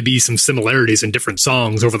 there's going to be some similarities in different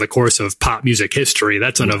songs over the course of pop music history.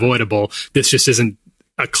 That's unavoidable. This just isn't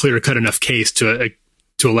a clear-cut enough case to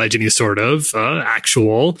allege any sort of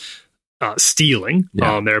actual stealing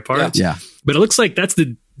on their part. Yeah. But it looks like that's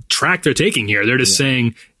the track they're taking here. They're just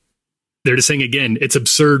saying again, it's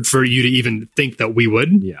absurd for you to even think that we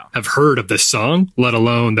would have heard of this song, let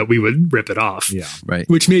alone that we would rip it off. Yeah. Right.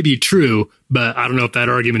 Which may be true, but I don't know if that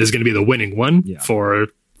argument is going to be the winning one for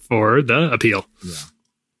the appeal. Yeah.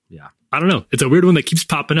 Yeah. I don't know. It's a weird one that keeps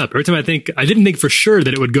popping up. Every time I didn't think for sure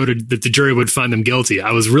that it would that the jury would find them guilty.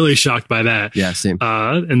 I was really shocked by that. Yeah, same.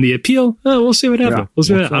 And the appeal, we'll see what happens. Yeah. We'll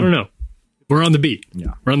see what, I don't know. We're on the beat.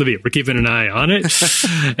 Yeah. We're on the beat. We're keeping an eye on it.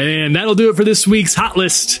 And that'll do it for this week's Hot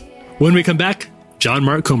List. When we come back, John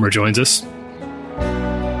Mark Comer joins us. You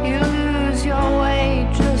lose your way,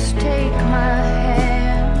 just take my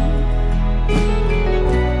hand.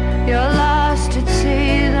 You're lost at sea,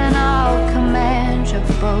 then I'll command your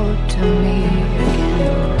boat to me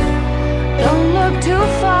again. Don't look too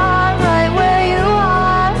far, right where you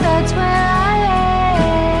are, that's where I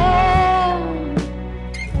am.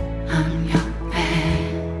 I'm your man.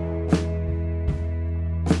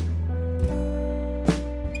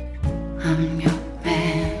 I'm your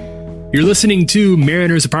man. You're listening to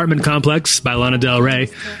Mariner's Apartment Complex by Lana Del Rey.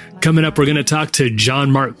 Coming up, we're going to talk to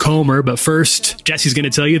John Mark Comer. But first, Jesse's going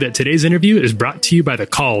to tell you that today's interview is brought to you by the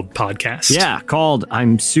Called podcast. Yeah, Called.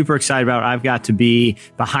 I'm super excited about it. I've got to be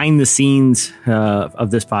behind the scenes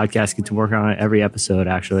of this podcast, get to work on it every episode,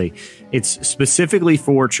 actually. It's specifically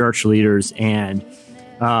for church leaders. And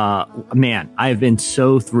man, I have been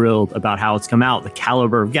so thrilled about how it's come out. The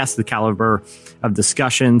caliber of guests, the caliber of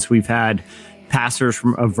discussions. We've had pastors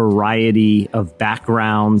from a variety of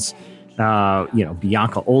backgrounds.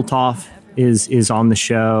 Bianca Olthoff is on the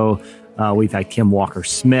show. We've had Kim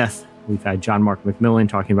Walker-Smith. We've had John Mark McMillan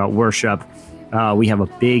talking about worship. We have a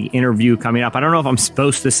big interview coming up. I don't know if I'm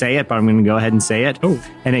supposed to say it, but I'm going to go ahead and say it. Oh.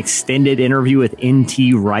 An extended interview with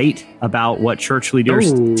N.T. Wright about what church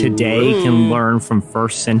leaders today can learn from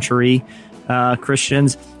first century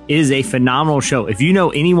Christians. It is a phenomenal show. If you know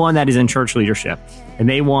anyone that is in church leadership and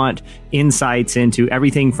they want insights into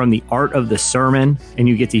everything from the art of the sermon, and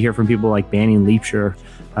you get to hear from people like Banning Liebscher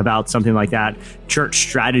about something like that, church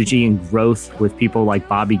strategy and growth with people like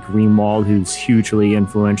Bobby Greenwald, who's hugely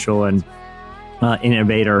influential and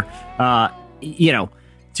innovator, to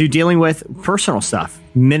dealing with personal stuff,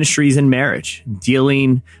 ministries and marriage,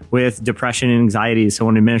 dealing with depression and anxiety as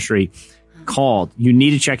someone in ministry. Called. You need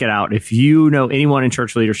to check it out. If you know anyone in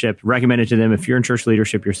church leadership, recommend it to them. If you're in church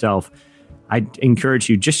leadership yourself, I encourage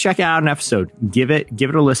you, just check out an episode, give it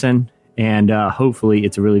a listen, and hopefully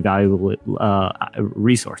it's a really valuable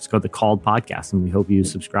resource. It's called the Called Podcast, and we hope you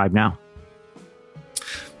subscribe now.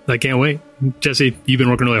 I can't wait. Jesse, you've been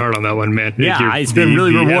working really hard on that one, man. Yeah, it's been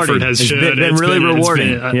really rewarding. It's been really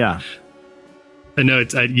rewarding. Yeah. I know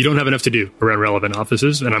you don't have enough to do around Relevant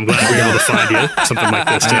offices, and I'm glad we're able to find you something like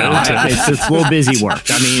this too. It's a little busy work.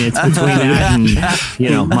 I mean, it's between that and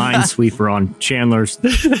Minesweeper on Chandler's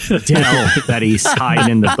Dell that he's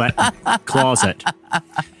hiding in the closet.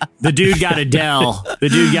 The dude got a Dell.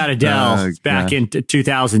 Back in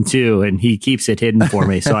 2002, and he keeps it hidden for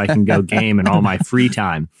me so I can go game in all my free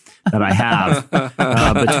time that I have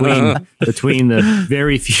between the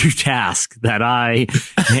very few tasks that I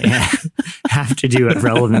have to do at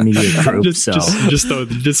Relevant Media Group. Just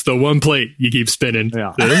the one plate you keep spinning.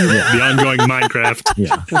 Yeah. The ongoing Minecraft.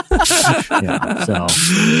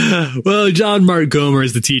 Well, John Mark Comer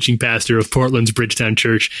is the teaching pastor of Portland's Bridgetown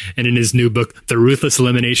Church, and in his new book, The Ruthless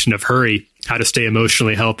Elimination of Hurry: How to Stay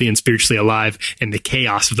Emotionally Healthy and Spiritually Alive in the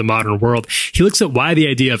Chaos of the Modern World, he looks at why the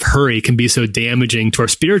idea of hurry can be so damaging to our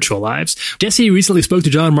spiritual lives. Jesse recently spoke to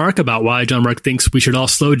John Mark about why John Mark thinks we should all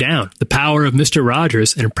slow down, the power of Mr.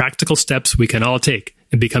 Rogers, and practical steps we can all take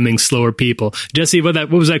in becoming slower people. Jesse, what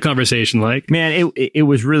was that conversation like? Man, it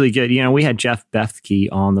was really good. We had Jeff Bethke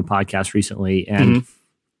on the podcast recently, and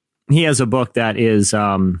he has a book that is,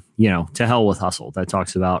 To Hell with Hustle, that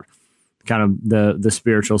talks about kind of the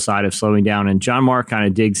spiritual side of slowing down. And John Mark kind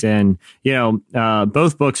of digs in,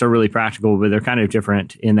 both books are really practical, but they're kind of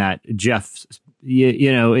different in that Jeff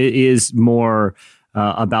it is more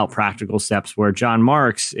about practical steps, where John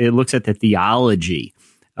Marks, it looks at the theology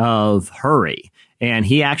of hurry. And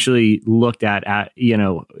he actually looked at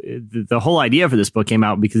the whole idea for this book came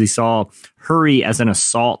out because he saw hurry as an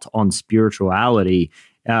assault on spirituality,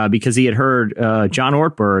 because he had heard John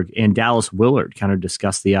Ortberg and Dallas Willard kind of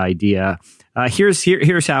discuss the idea.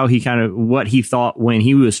 Here's how he what he thought when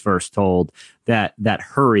he was first told that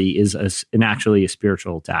hurry is actually a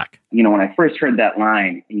spiritual attack. When I first heard that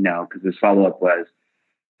line, because his follow-up was,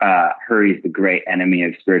 hurry is the great enemy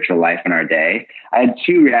of spiritual life in our day, I had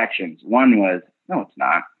two reactions. One was, no, it's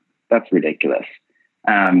not. That's ridiculous.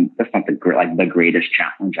 That's not the greatest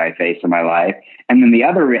challenge I face in my life. And then the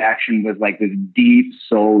other reaction was like this deep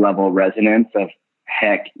soul level resonance of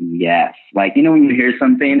heck yes. When you hear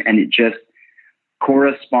something and it just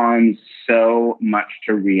corresponds so much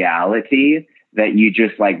to reality that you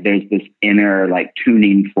just there's this inner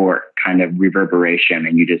tuning fork kind of reverberation,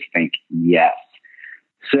 and you just think yes.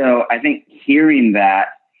 So I think hearing that,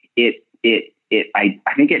 I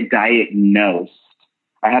think it diagnosed.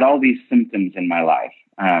 I had all these symptoms in my life,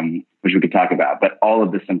 which we could talk about, but all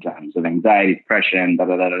of the symptoms of anxiety, depression,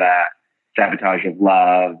 sabotage of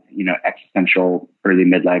love, existential early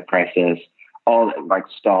midlife crisis, all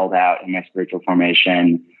stalled out in my spiritual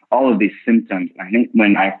formation, all of these symptoms. I think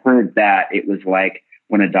when I heard that, it was like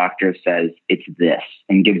when a doctor says it's this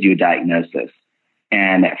and gives you a diagnosis.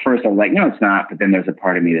 And at first I was like, no, it's not. But then there's a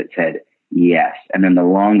part of me that said yes. And then the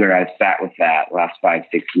longer I've sat with that last 5-6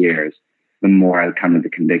 years, the more I've come to the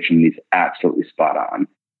conviction he's absolutely spot on.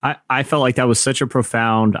 I felt like that was such a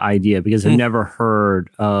profound idea, because I've never heard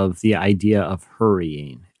of the idea of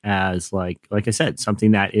hurrying as like I said,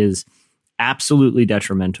 something that is absolutely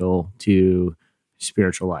detrimental to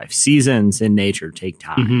spiritual life. Seasons in nature take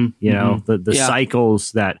time, the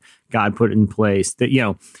cycles that God put in place, that,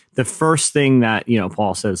 the first thing that,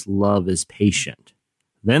 Paul says, love is patient,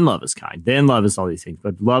 then love is kind, then love is all these things,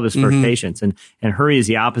 but love is first patience, and hurry is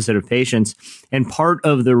the opposite of patience. And part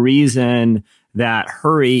of the reason that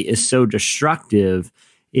hurry is so destructive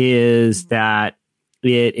is that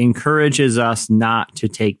it encourages us not to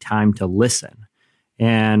take time to listen.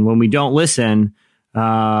 And when we don't listen,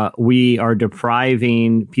 we are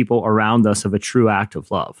depriving people around us of a true act of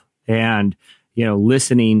love. And,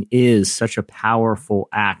 listening is such a powerful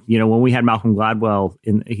act. When we had Malcolm Gladwell,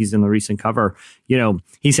 he's in the recent cover,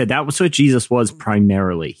 he said that was what Jesus was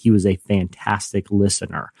primarily. He was a fantastic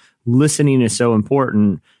listener. Listening is so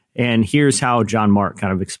important. And here's how John Mark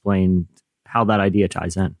kind of explained how that idea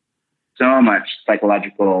ties in. So much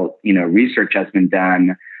psychological, research has been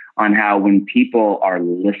done on how when people are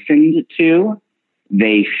listened to,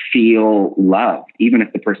 they feel loved, even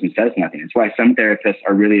if the person says nothing. It's why some therapists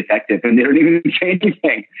are really effective and they don't even say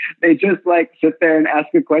anything. They just sit there and ask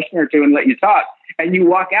a question or two and let you talk. And you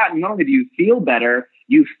walk out, and not only do you feel better,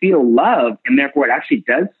 you feel loved, and therefore it actually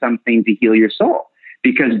does something to heal your soul.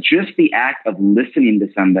 Because just the act of listening to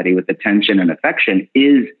somebody with attention and affection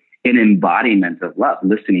is an embodiment of love.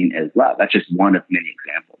 Listening is love. That's just one of many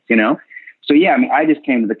examples, So I just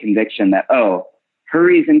came to the conviction that,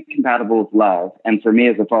 hurry is incompatible with love. And for me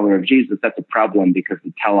as a follower of Jesus, that's a problem, because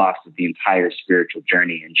the telos of the entire spiritual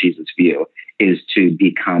journey in Jesus' view is to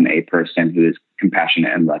become a person who is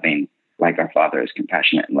compassionate and loving, like our Father is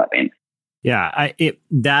compassionate and loving. Yeah,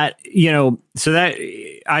 so that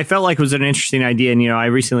I felt like was an interesting idea. And, I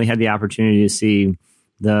recently had the opportunity to see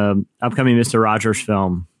the upcoming Mr. Rogers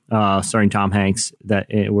film, starring Tom Hanks,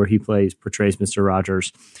 where he portrays Mr.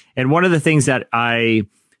 Rogers. And one of the things that I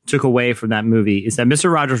took away from that movie is that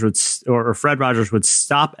Mr. Rogers or Fred Rogers would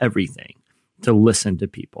stop everything to listen to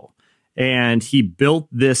people. And he built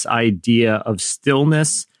this idea of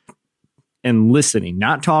stillness and listening,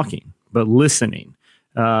 not talking, but listening,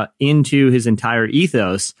 into his entire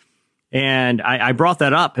ethos. And I brought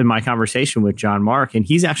that up in my conversation with John Mark, and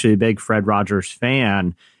he's actually a big Fred Rogers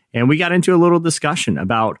fan. And we got into a little discussion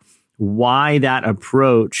about why that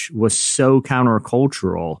approach was so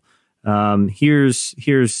countercultural.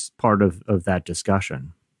 Here's part of that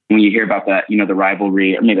discussion. When you hear about that, the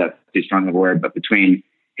rivalry, or maybe that's too strong of a word, but between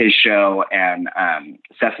his show and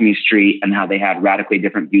Sesame Street, and how they had radically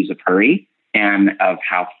different views of hurry and of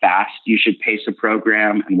how fast you should pace a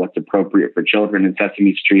program and what's appropriate for children. And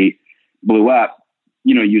Sesame Street blew up,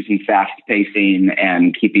 using fast pacing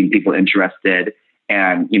and keeping people interested.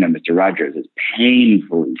 And, Mr. Rogers is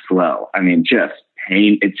painfully slow. I mean,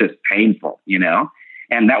 it's just painful,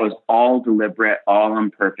 And that was all deliberate, all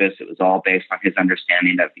on purpose. It was all based on his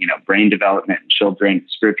understanding of, brain development in children,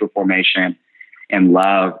 spiritual formation, and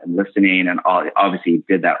love and listening. And all, obviously he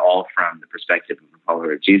did that all from the perspective of a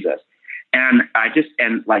follower of Jesus. And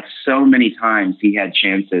like so many times he had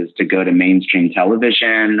chances to go to mainstream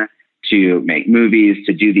television, to make movies,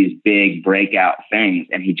 to do these big breakout things.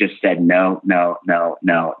 And he just said, no.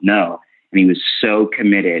 And he was so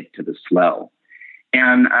committed to the slow.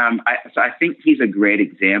 And so I think he's a great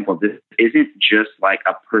example. This isn't just like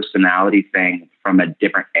a personality thing from a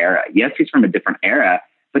different era. Yes, he's from a different era,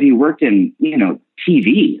 but he worked in,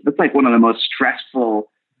 TV. That's like one of the most stressful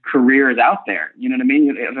careers out there. You know what I mean?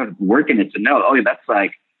 You're working it to know,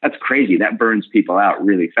 that's crazy. That burns people out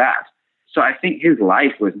really fast. So I think his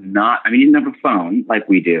life was not, he didn't have a phone like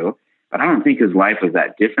we do, but I don't think his life was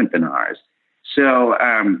that different than ours. So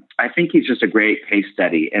I think he's just a great case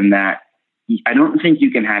study in that I don't think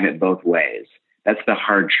you can have it both ways. That's the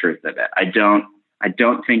hard truth of it. I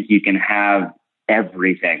don't think you can have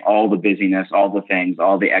everything, all the busyness, all the things,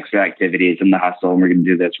 all the extra activities and the hustle. And we're going to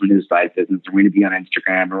do this. We're going to do side business. We're going to be on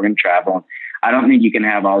Instagram. We're going to travel. I don't think you can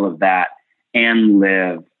have all of that and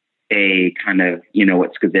live a kind of,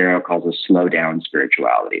 what Scazzero calls a slow down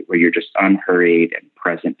spirituality, where you're just unhurried and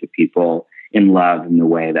present to people in love in the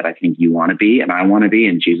way that I think you want to be and I want to be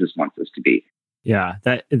and Jesus wants us to be. Yeah,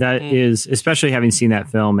 that is, especially having seen that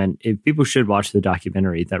film, and people should watch the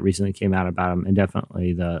documentary that recently came out about him, and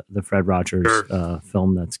definitely the Fred Rogers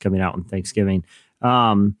film that's coming out on Thanksgiving.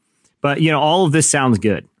 But all of this sounds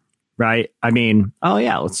good, right?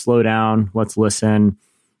 Let's slow down, let's listen,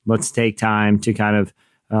 let's take time to kind of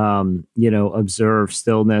observe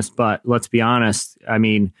stillness. But let's be honest, I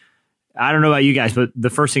don't know about you guys, but the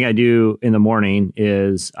first thing I do in the morning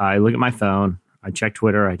is I look at my phone, I check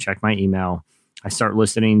Twitter, I check my email. I start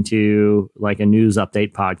listening to like a news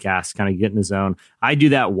update podcast, kind of get in the zone. I do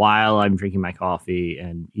that while I'm drinking my coffee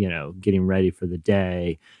and, getting ready for the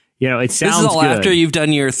day. It sounds This is all good. after you've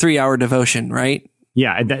done your 3-hour devotion, right?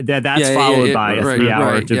 Yeah, that's followed by a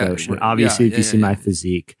 3-hour devotion. Obviously, if you see my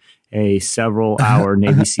physique, a several-hour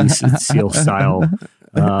Navy SEAL style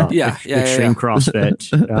extreme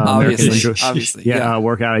CrossFit. Obviously.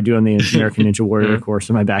 Workout I do on the American Ninja Warrior course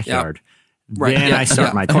in my backyard. Right. Then I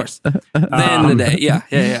start my course. Then the day.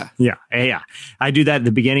 Yeah. I do that at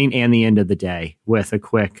the beginning and the end of the day with a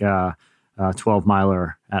quick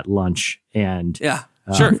 12-miler at lunch and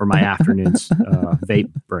for my afternoon's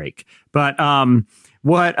vape break. But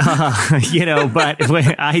but I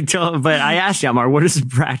asked Hjalmar, what are some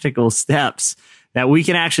practical steps that we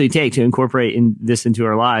can actually take to incorporate this into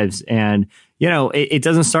our lives? And it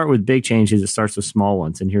doesn't start with big changes; it starts with small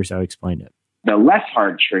ones. And here's how I explained it. The less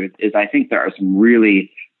hard truth is I think there are some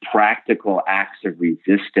really practical acts of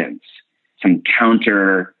resistance, some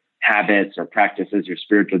counter habits or practices or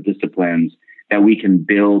spiritual disciplines that we can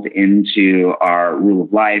build into our rule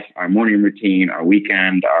of life, our morning routine, our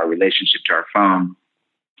weekend, our relationship to our phone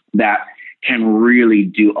that can really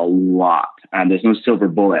do a lot. There's no silver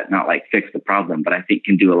bullet, not like fix the problem, but I think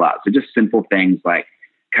can do a lot. So just simple things like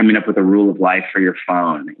coming up with a rule of life for your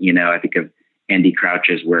phone. I think of Andy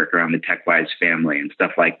Crouch's work around the TechWise family and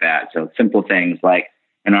stuff like that. So simple things like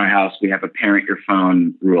in our house, we have a parent your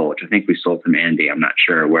phone rule, which I think we stole from Andy. I'm not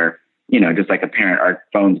sure, where, just like a parent, our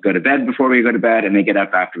phones go to bed before we go to bed and they get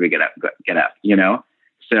up after we get up.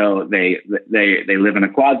 So they live in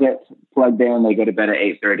a closet plugged in, they go to bed at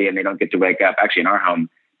 8:30 and they don't get to wake up actually in our home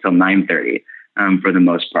till 9:30 for the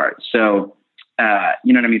most part. So,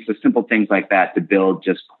 So simple things like that to build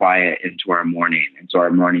just quiet into our morning. And so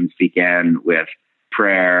our mornings begin with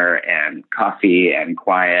prayer and coffee and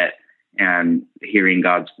quiet and hearing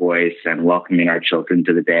God's voice and welcoming our children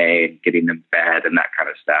to the day and getting them fed and that kind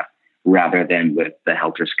of stuff, rather than with the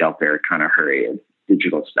helter-skelter kind of hurry of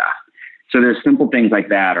digital stuff. So there's simple things like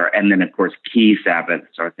that. And then, of course, key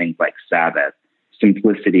Sabbaths are things like Sabbath,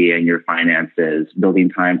 simplicity in your finances, building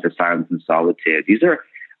time for silence and solitude. These are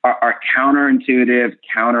counterintuitive,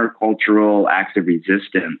 countercultural acts of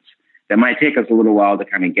resistance that might take us a little while to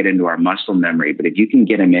kind of get into our muscle memory. But if you can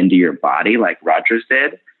get them into your body like Rogers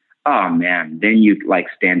did, oh man, then you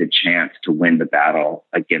stand a chance to win the battle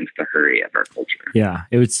against the hurry of our culture. Yeah,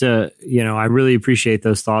 it was, I really appreciate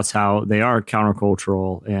those thoughts, how they are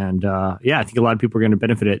countercultural. And I think a lot of people are going to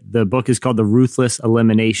benefit it. The book is called The Ruthless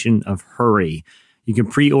Elimination of Hurry. You can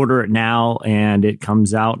pre-order it now, and it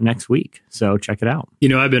comes out next week. So check it out.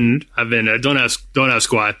 I've been don't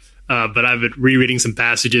ask why, but I've been rereading some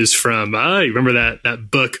passages from. You remember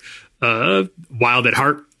that book, Wild at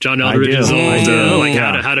Heart, John Eldridge's old,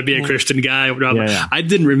 how to be a Christian guy. I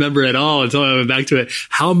didn't remember at all until I went back to it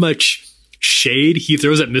how much shade he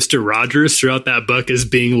throws at Mr. Rogers throughout that book as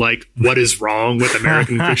being like, what is wrong with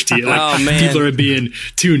American Christianity? Like, people are being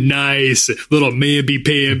too nice, little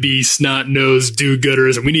mamby-pamby, snot-nosed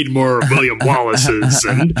do-gooders, and we need more William Wallaces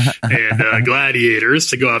and gladiators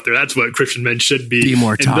to go out there. That's what Christian men should be. Be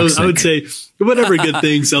more toxic. I would say, whatever good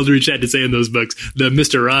things Eldridge had to say in those books, the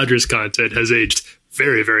Mr. Rogers content has aged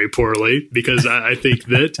very, very poorly, because I think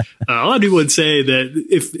that a lot of people would say that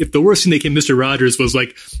if the worst thing that came Mr. Rogers was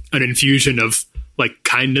like an infusion of like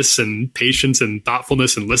kindness and patience and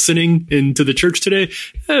thoughtfulness and listening into the church today,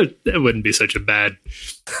 that wouldn't be such a bad,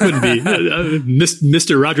 wouldn't be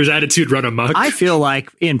Mr. Rogers' attitude run amok. I feel like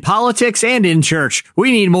in politics and in church,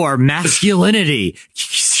 we need more masculinity.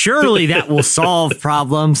 Surely that will solve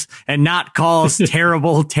problems and not cause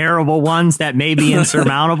terrible, terrible ones that may be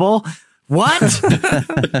insurmountable. What?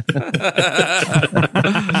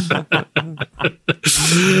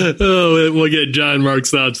 We'll get John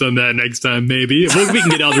Mark's thoughts on that next time, maybe. We can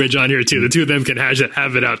get Eldridge on here, too. The two of them can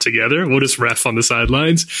have it out together. We'll just ref on the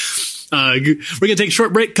sidelines. We're going to take a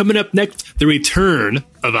short break. Coming up next, the return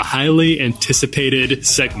of a highly anticipated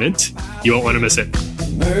segment. You won't want to miss it.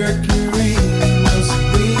 Mercury must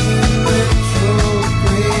be in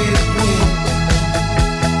retrograde again.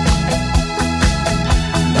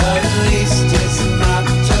 But at least it's not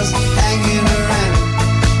just hanging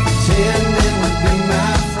around, pretending to be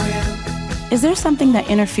my friend. Is there something that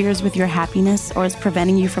interferes with your happiness or is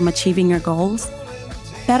preventing you from achieving your goals?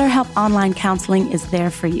 BetterHelp Online Counseling is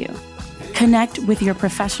there for you. Connect with your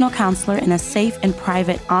professional counselor in a safe and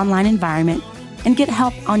private online environment and get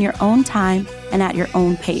help on your own time and at your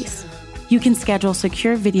own pace. You can schedule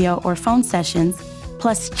secure video or phone sessions,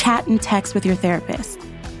 plus chat and text with your therapist.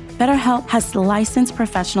 BetterHelp has licensed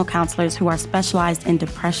professional counselors who are specialized in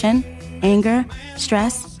depression, anger,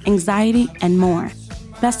 stress, anxiety, and more.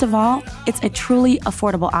 Best of all, it's a truly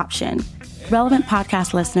affordable option. Relevant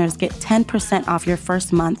podcast listeners get 10% off your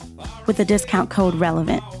first month with the discount code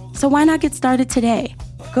RELEVANT. So why not get started today?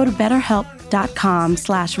 Go to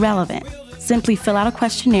betterhelp.com/relevant. Simply fill out a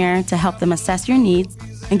questionnaire to help them assess your needs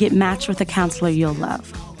and get matched with a counselor you'll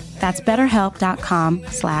love. That's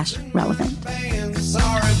betterhelp.com/relevant.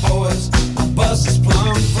 Sorry, boys, my bus is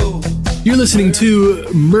plumb full. You're listening to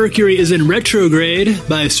Mercury is in Retrograde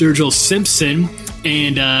by Sergil Simpson.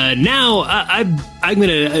 And now I'm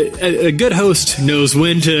gonna. A good host knows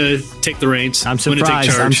when to take the reins. I'm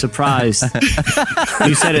surprised. I'm surprised.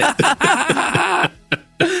 You said it.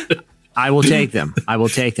 I will take them.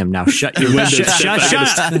 Now shut your mouth. Shut up.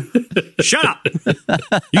 Shut up.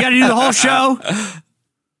 You got to do the whole show.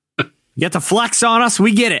 You got to flex on us.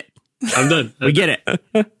 We get it. I'm done. We get it.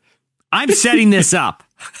 I'm setting this up.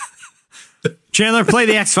 Chandler, play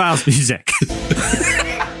the X-Files music.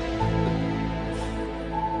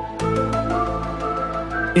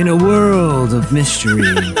 In a world of mystery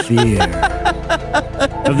and fear,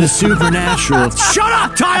 of the supernatural, shut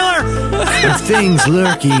up, Tyler! Of things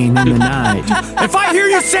lurking in the night. If I hear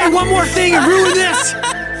you say one more thing and ruin this,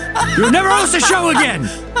 you'll never host a show again.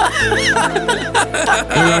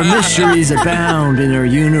 There are mysteries abound in our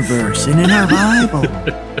universe and in our Bible.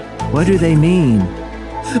 What do they mean?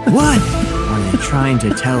 What are they trying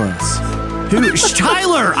to tell us?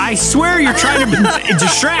 Tyler, I swear you're trying to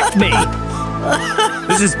distract me.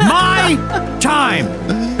 This is my time.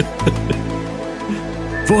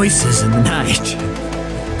 Voices in the night.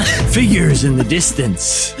 Figures in the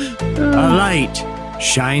distance. A light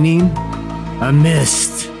shining. A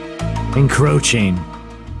mist encroaching.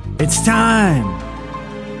 It's time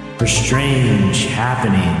for strange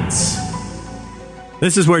happenings.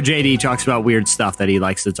 This is where JD talks about weird stuff that he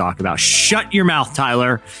likes to talk about. Shut your mouth,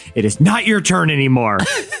 Tyler. It is not your turn anymore.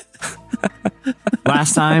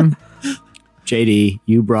 Last time, JD,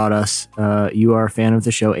 you brought us, you are a fan of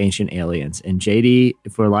the show Ancient Aliens. And JD,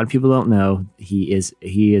 for a lot of people don't know, he is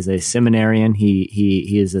a seminarian.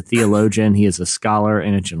 He is a theologian. He is a scholar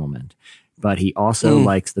and a gentleman. But he also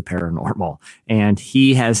likes the paranormal. And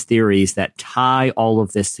he has theories that tie all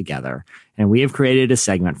of this together. And we have created a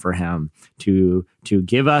segment for him to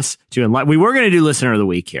give us, we were going to do Listener of the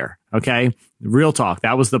Week here. Okay. Real talk.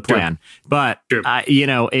 That was the plan. Sure. But,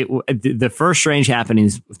 the first Strange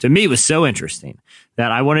Happenings to me was so interesting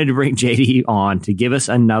that I wanted to bring JD on to give us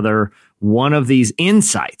another one of these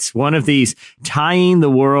insights, one of these tying the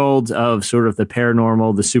world of sort of the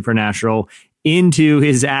paranormal, the supernatural into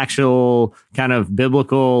his actual kind of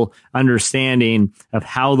biblical understanding of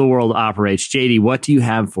how the world operates. JD, what do you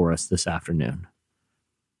have for us this afternoon?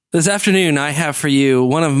 This afternoon, I have for you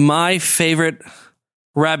one of my favorite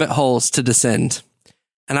rabbit holes to descend.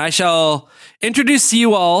 And I shall introduce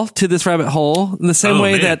you all to this rabbit hole in the same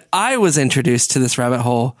way that I was introduced to this rabbit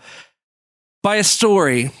hole by a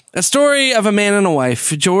story of a man and a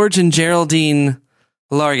wife, George and Geraldine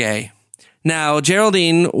Largay. Now,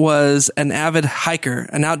 Geraldine was an avid hiker,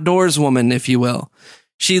 an outdoors woman, if you will.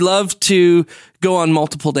 She loved to go on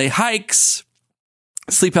multiple day hikes,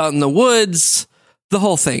 sleep out in the woods, the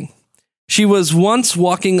whole thing. She was once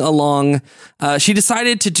walking along. She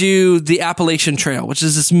decided to do the Appalachian Trail, which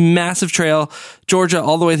is this massive trail, Georgia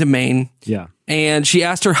all the way to Maine. Yeah. And she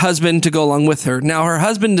asked her husband to go along with her. Now, her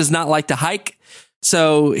husband does not like to hike,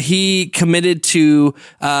 so he committed to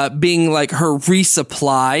being like her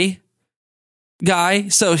resupply guy.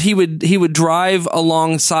 So he would drive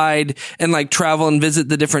alongside and like travel and visit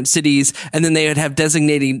the different cities, and then they would have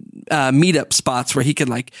designated meetup spots where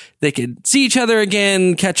they could see each other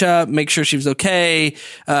again, catch up, make sure she was okay,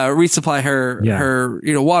 resupply her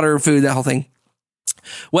water, food, that whole thing.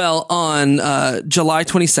 Well, on July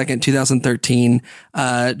 22nd, 2013,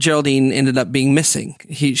 Geraldine ended up being missing.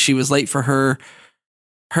 She was late for her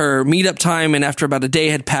meetup time, and after about a day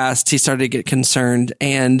had passed, he started to get concerned.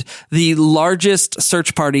 And the largest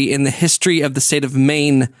search party in the history of the state of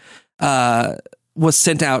Maine was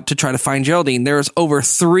sent out to try to find Geraldine. There was over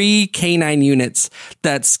 3 canine units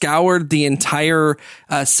that scoured the entire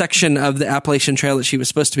section of the Appalachian Trail that she was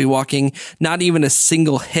supposed to be walking. Not even a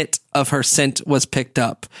single hit of her scent was picked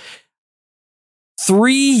up.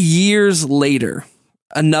 3 years later,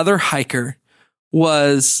 another hiker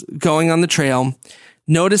was going on the trail,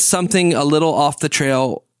 noticed something a little off the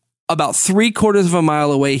trail. About 3/4 of a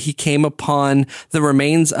mile away, he came upon the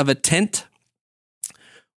remains of a tent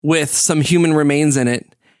with some human remains in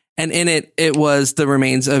it. And in it, it was the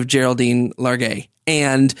remains of Geraldine Largay.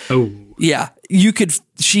 And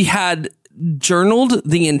she had journaled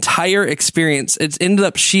the entire experience. It ended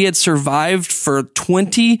up, she had survived for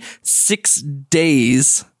 26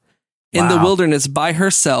 days in the wilderness by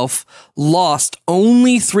herself, lost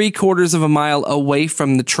only 3/4 of a mile away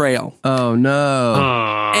from the trail. Oh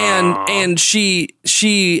no. And she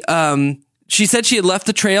said she had left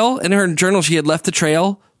the trail. In her journal, she had left the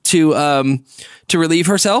trail to relieve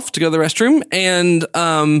herself, to go to the restroom. And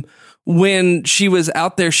when she was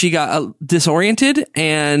out there, she got disoriented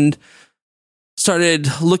and started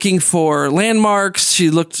looking for landmarks.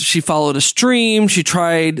 She followed a stream.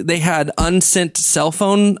 They had unsent cell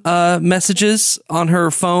phone messages on her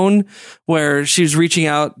phone where she was reaching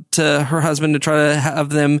out to her husband to try to have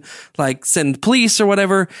them like send police or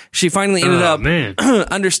whatever. She finally ended up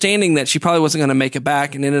understanding that she probably wasn't going to make it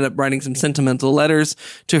back, and ended up writing some sentimental letters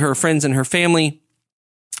to her friends and her family.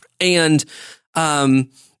 And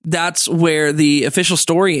that's where the official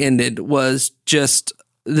story ended, was just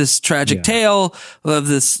this tragic tale of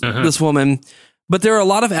this woman. But there are a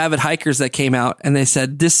lot of avid hikers that came out, and they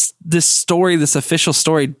said this story, this official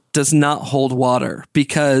story, does not hold water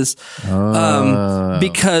because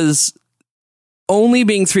only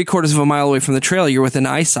being 3/4 of a mile away from the trail, you're within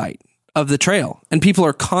eyesight of the trail, and people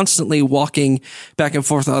are constantly walking back and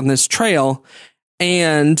forth on this trail.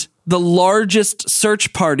 And the largest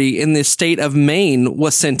search party in the state of Maine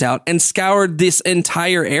was sent out and scoured this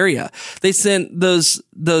entire area. They sent those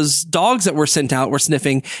dogs that were sent out were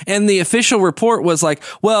sniffing, and the official report was like,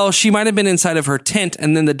 well, she might have been inside of her tent,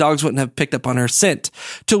 and then the dogs wouldn't have picked up on her scent.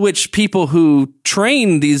 To which people who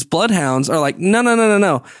train these bloodhounds are like,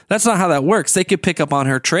 no. That's not how that works. They could pick up on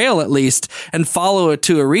her trail at least and follow it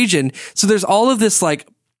to a region. So there's all of this like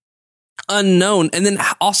unknown. And then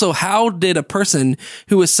also, how did a person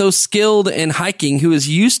who was so skilled in hiking, who is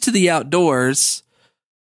used to the outdoors,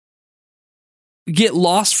 get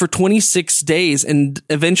lost for 26 days and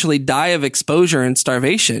eventually die of exposure and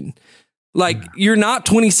starvation? Like, you're not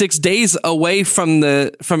 26 days away from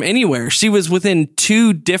anywhere. She was within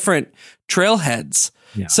 2 different trailheads.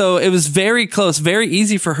 Yeah. So it was very close, very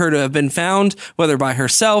easy for her to have been found, whether by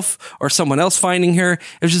herself or someone else finding her.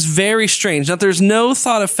 It was just very strange. Now, there's no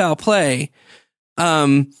thought of foul play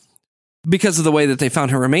because of the way that they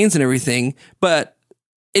found her remains and everything. But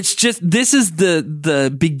it's just, this is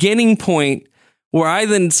the beginning point where I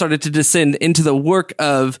then started to descend into the work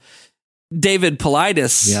of David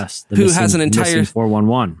Paulides, who has an entire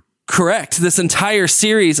 411. Correct. This entire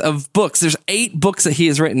series of books. There's 8 books that he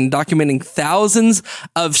has written documenting thousands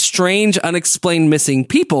of strange, unexplained missing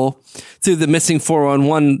people through the Missing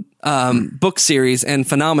 411 book series and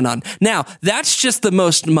phenomenon. Now, that's just the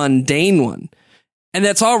most mundane one. And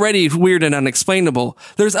that's already weird and unexplainable.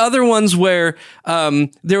 There's other ones where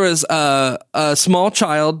there was a small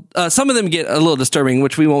child. Some of them get a little disturbing,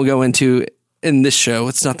 which we won't go into in this show.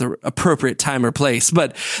 It's not the appropriate time or place,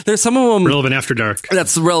 but there's some of them relevant after dark.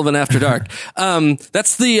 That's relevant after dark.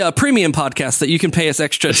 That's the premium podcast that you can pay us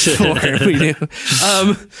extra for. We do.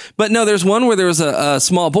 But no, there's one where there was a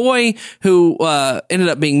small boy who ended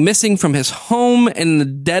up being missing from his home in the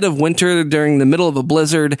dead of winter during the middle of a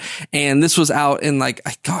blizzard. And this was out in I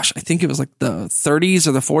think it was like the 30s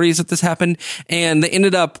or the 40s that this happened. And they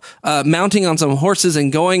ended up mounting on some horses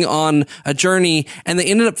and going on a journey. And they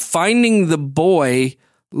ended up finding the boy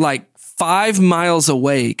 5 miles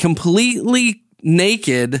away, completely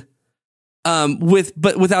naked,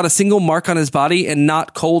 without a single mark on his body and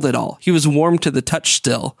not cold at all. He was warm to the touch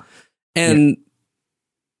still. And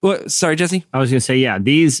what? Sorry, Jesse. I was going to say,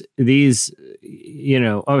 these,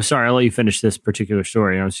 sorry, I'll let you finish this particular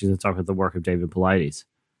story. I was just going to talk about the work of David Paulides.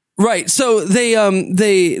 Right. So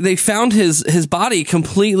they found his body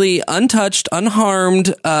completely untouched,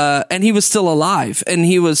 unharmed, and he was still alive, and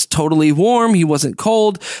he was totally warm. He wasn't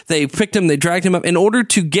cold. They picked him. They dragged him up. In order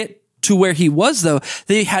to get to where he was, though,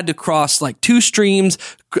 they had to cross 2 streams,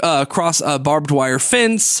 cross a barbed wire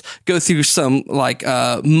fence, go through some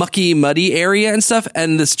mucky, muddy area and stuff.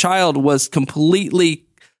 And this child was completely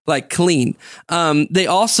clean. They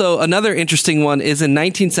also, another interesting one is in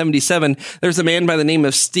 1977, there's a man by the name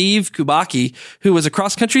of Steve Kubacki who was a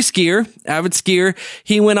cross-country skier, avid skier.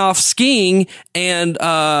 He went off skiing, and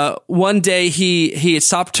one day he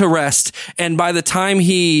stopped to rest, and by the time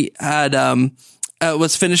he had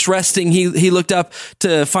was finished resting, he looked up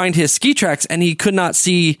to find his ski tracks, and he could not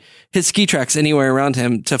see his ski tracks anywhere around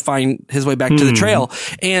him to find his way back to the trail.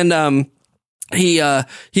 And he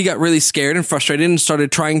got really scared and frustrated and started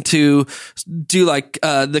trying to do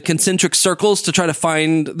the concentric circles to try to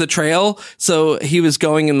find the trail. So he was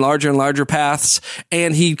going in larger and larger paths,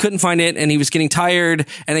 and he couldn't find it, and he was getting tired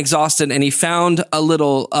and exhausted, and he found a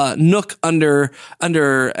little nook under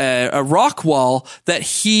a rock wall that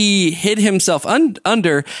he hid himself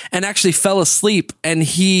under and actually fell asleep. And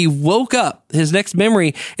he woke up. His next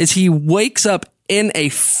memory is he wakes up in a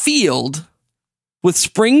field with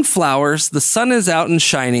spring flowers. The sun is out and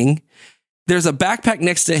shining. There's a backpack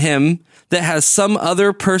next to him that has some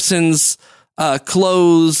other person's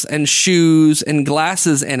clothes and shoes and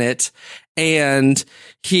glasses in it. And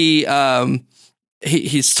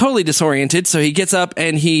he's totally disoriented. So he gets up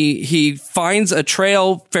and he finds a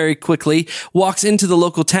trail very quickly, walks into the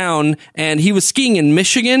local town, and he was skiing in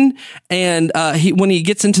Michigan. And when he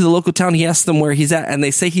gets into the local town, he asks them where he's at, and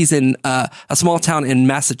they say he's in a small town in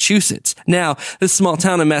Massachusetts. Now, this small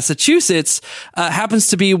town in Massachusetts happens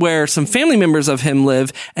to be where some family members of him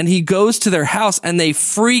live, and he goes to their house, and they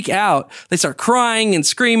freak out. They start crying and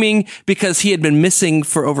screaming because he had been missing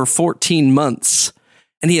for over 14 months.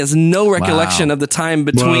 And he has no recollection of the time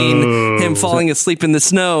between him falling asleep in the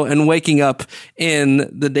snow and waking up in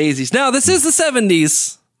the daisies. Now, this is the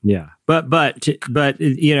 70s. Yeah. But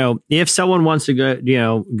if someone wants to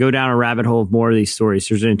go down a rabbit hole of more of these stories,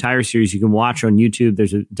 there's an entire series you can watch on YouTube.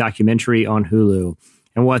 There's a documentary on Hulu.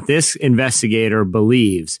 And what this investigator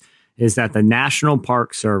believes is that the National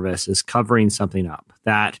Park Service is covering something up,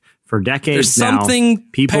 that for decades there's something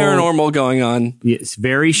paranormal going on. It's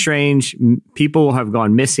very strange. People have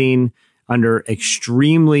gone missing under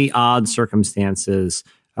extremely odd circumstances.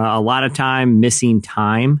 A lot of time, missing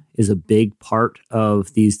time is a big part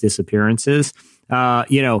of these disappearances. Like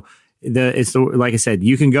I said,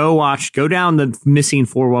 you can go down the missing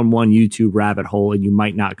 411 YouTube rabbit hole, and you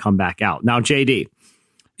might not come back out. Now, JD,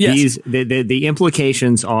 yes. The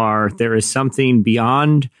implications are there is something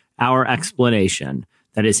beyond our explanation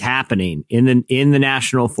that is happening in the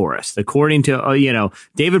national forest. According to,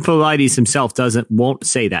 David Paulides himself won't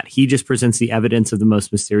say that. He just presents the evidence of the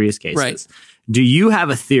most mysterious cases. Right. Do you have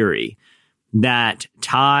a theory that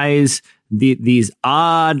ties these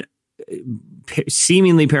odd,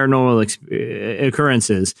 seemingly paranormal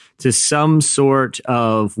occurrences to some sort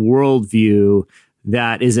of worldview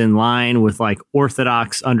that is in line with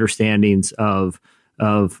orthodox understandings of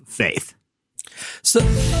faith? So,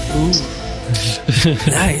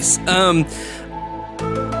 nice.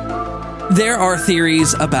 There are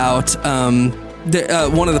theories about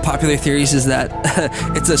one of the popular theories is that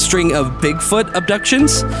it's a string of Bigfoot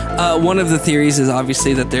abductions. One of the theories is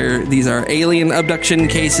obviously that these are alien abduction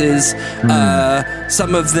cases.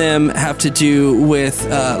 Some of them have to do with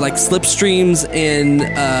slipstreams in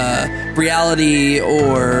reality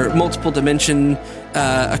or multiple dimension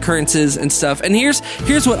occurrences and stuff. And here's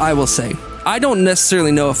what I will say. I don't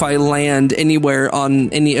necessarily know if I land anywhere on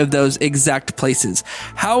any of those exact places.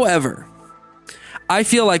 However, I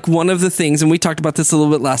feel like one of the things, and we talked about this a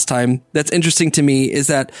little bit last time, that's interesting to me is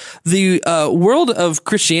that the world of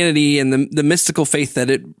Christianity and the mystical faith that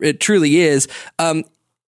it truly is,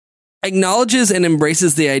 acknowledges and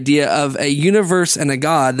embraces the idea of a universe and a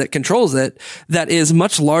God that controls it that is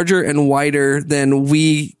much larger and wider than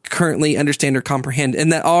we currently understand or comprehend,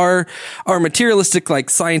 and that our materialistic, like,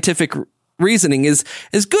 scientific reasoning is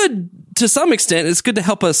good to some extent. It's good to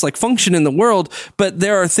help us, like, function in the world, but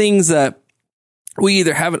there are things that we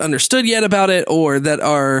either haven't understood yet about it, or that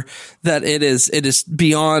it is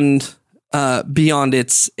beyond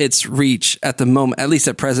its reach at the moment, at least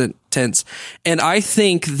at present tense. And I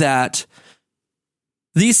think that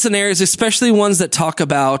these scenarios, especially ones that talk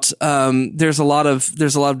about, there's a lot of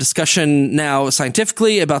discussion now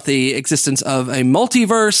scientifically about the existence of a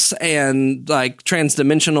multiverse and, like,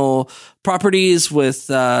 transdimensional properties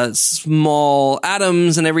with small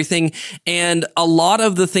atoms and everything. And a lot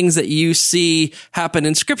of the things that you see happen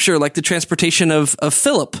in Scripture, like the transportation of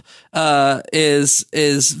Philip,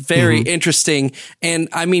 is very interesting. And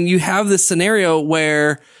I mean, you have this scenario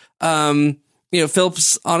where,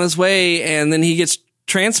 Philip's on his way, and then he gets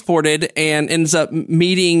transported and ends up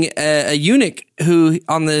meeting a eunuch who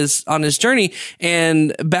on his journey,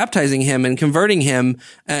 and baptizing him and converting him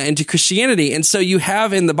into Christianity. And so you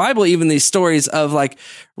have in the Bible even these stories of, like,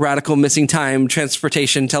 radical missing time,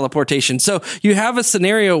 transportation, teleportation. So you have a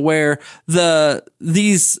scenario where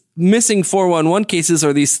these missing 411 cases,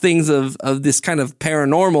 or these things of this kind of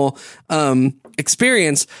paranormal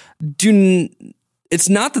experience, it's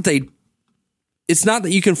not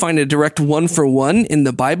that you can find a direct 1-for-1 in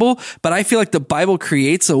the Bible, but I feel like the Bible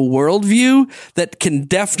creates a worldview that can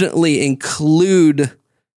definitely include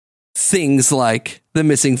things like the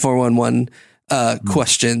missing 411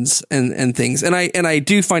 questions and things. And I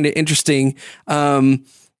do find it interesting that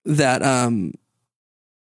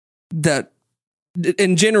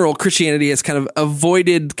in general, Christianity has kind of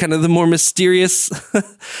avoided kind of the more mysterious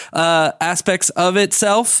aspects of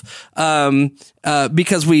itself,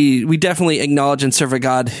 because we definitely acknowledge and serve a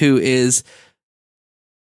God who is,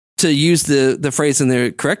 to use the phrase in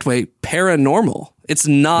the correct way, paranormal. It's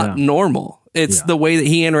not normal. It's the way that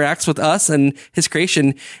he interacts with us and his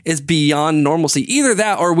creation is beyond normalcy. Either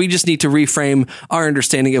that, or we just need to reframe our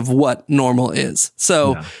understanding of what normal is.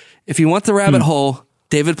 So if you want the rabbit hole,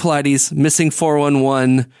 David Paulides, Missing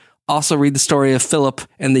 411. Also read the story of Philip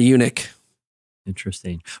and the eunuch.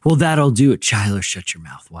 Interesting. Well, that'll do it. Chandler, shut your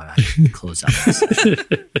mouth while I close out this.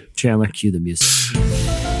 Chandler, cue the music.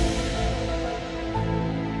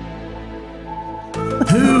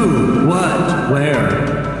 Who, what,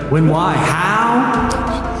 where, when, why, how?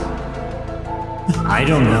 I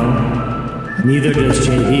don't know. Neither does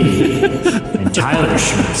JD. And Tyler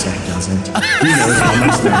sure as heck doesn't. He knows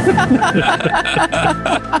almost nothing.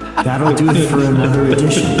 That'll do it for another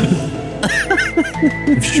edition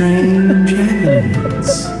of Strange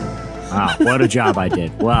Aliens. Wow, what a job I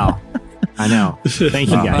did. Wow. I know. Thank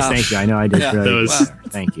you, guys. Thank you. I know I did really well.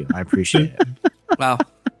 Thank you. I appreciate it. Wow. It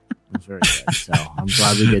was very good. So I'm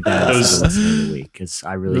glad we did that as the lesson of the week, because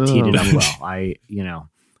I really teed it up well.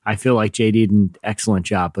 I feel like JD did an excellent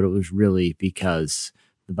job, but it was really because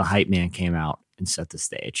the hype man came out and set the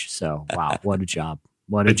stage. So, wow, what a job.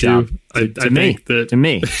 What a job. To me.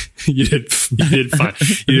 You did fine.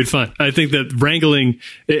 You did fine. I think that wrangling,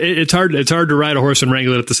 it's hard to ride a horse and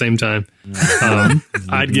wrangle it at the same time.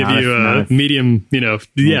 I'd give you a medium, I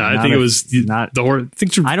think it was not the horse.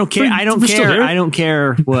 I don't care. I don't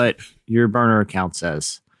care what your burner account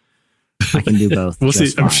says. I can do both. We'll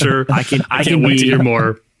see. I'm sure. I can't wait to hear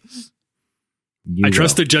more. I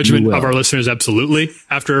trust the judgment of our listeners absolutely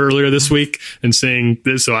after earlier this week and saying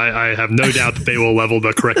this. So I have no doubt that they will level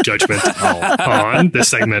the correct judgment on this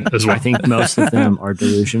segment as well. I think most of them are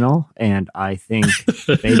delusional, and I think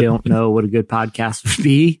they don't know what a good podcast would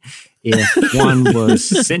be if one was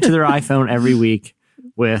sent to their iPhone every week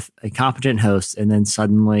with a competent host, and then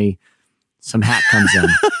suddenly some hack comes in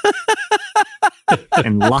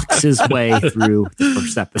and lucks his way through the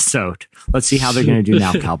first episode. Let's see how they're going to do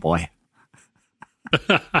now, cowboy.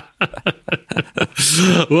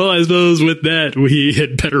 Well, I suppose with that, we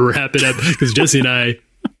had better wrap it up because Jesse and I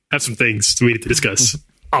have some things we need to discuss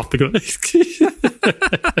off the go.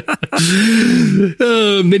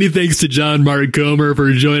 Many thanks to John Mark Comer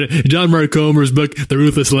for joining. John Mark Comer's book, The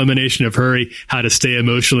Ruthless Elimination of Hurry, How to Stay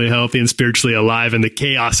Emotionally Healthy and Spiritually Alive in the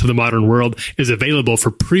Chaos of the Modern World, is available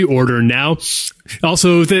for pre-order now.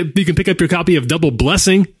 Also, you can pick up your copy of Double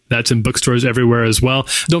Blessing, That's in bookstores everywhere as well.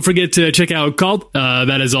 Don't forget to check out Called.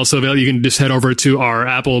 That is also available. You can just head over to our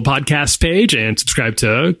Apple Podcast page and subscribe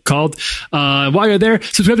to Called. While you're there,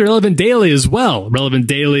 subscribe to Relevant Daily as well. Relevant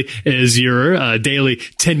Daily is your daily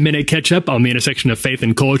 10-minute catch-up on the intersection of faith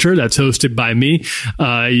and culture. That's hosted by me.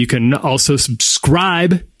 You can also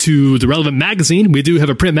subscribe to the Relevant Magazine. We do have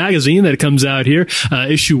a print magazine that comes out here.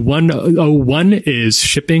 Issue 101 is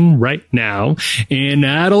shipping right now. And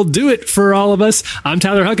that'll do it for all of us. I'm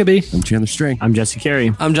Tyler Huckabee. I'm Chandler String. I'm Jesse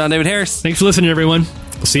Carey. I'm John David Harris. Thanks for listening, everyone.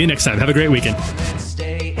 We'll see you next time. Have a great weekend.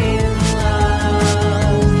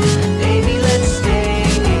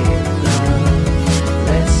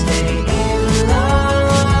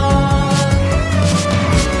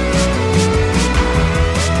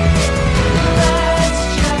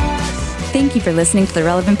 Thank you for listening to the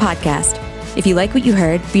Relevant Podcast. If you like what you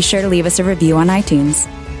heard, be sure to leave us a review on iTunes.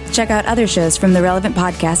 Check out other shows from the Relevant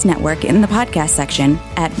Podcast Network in the podcast section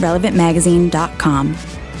at relevantmagazine.com.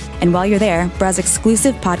 And while you're there, browse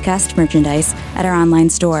exclusive podcast merchandise at our online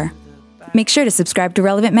store. Make sure to subscribe to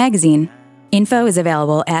Relevant Magazine. Info is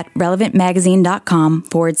available at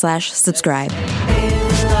relevantmagazine.com/subscribe.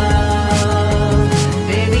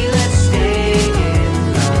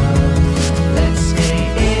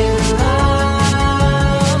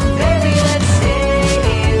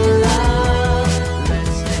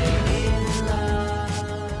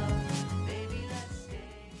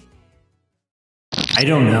 I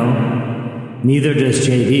don't know. Neither does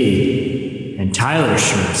JD. And Tyler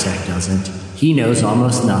sure as heck doesn't. He knows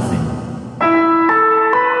almost nothing.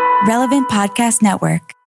 Relevant Podcast Network.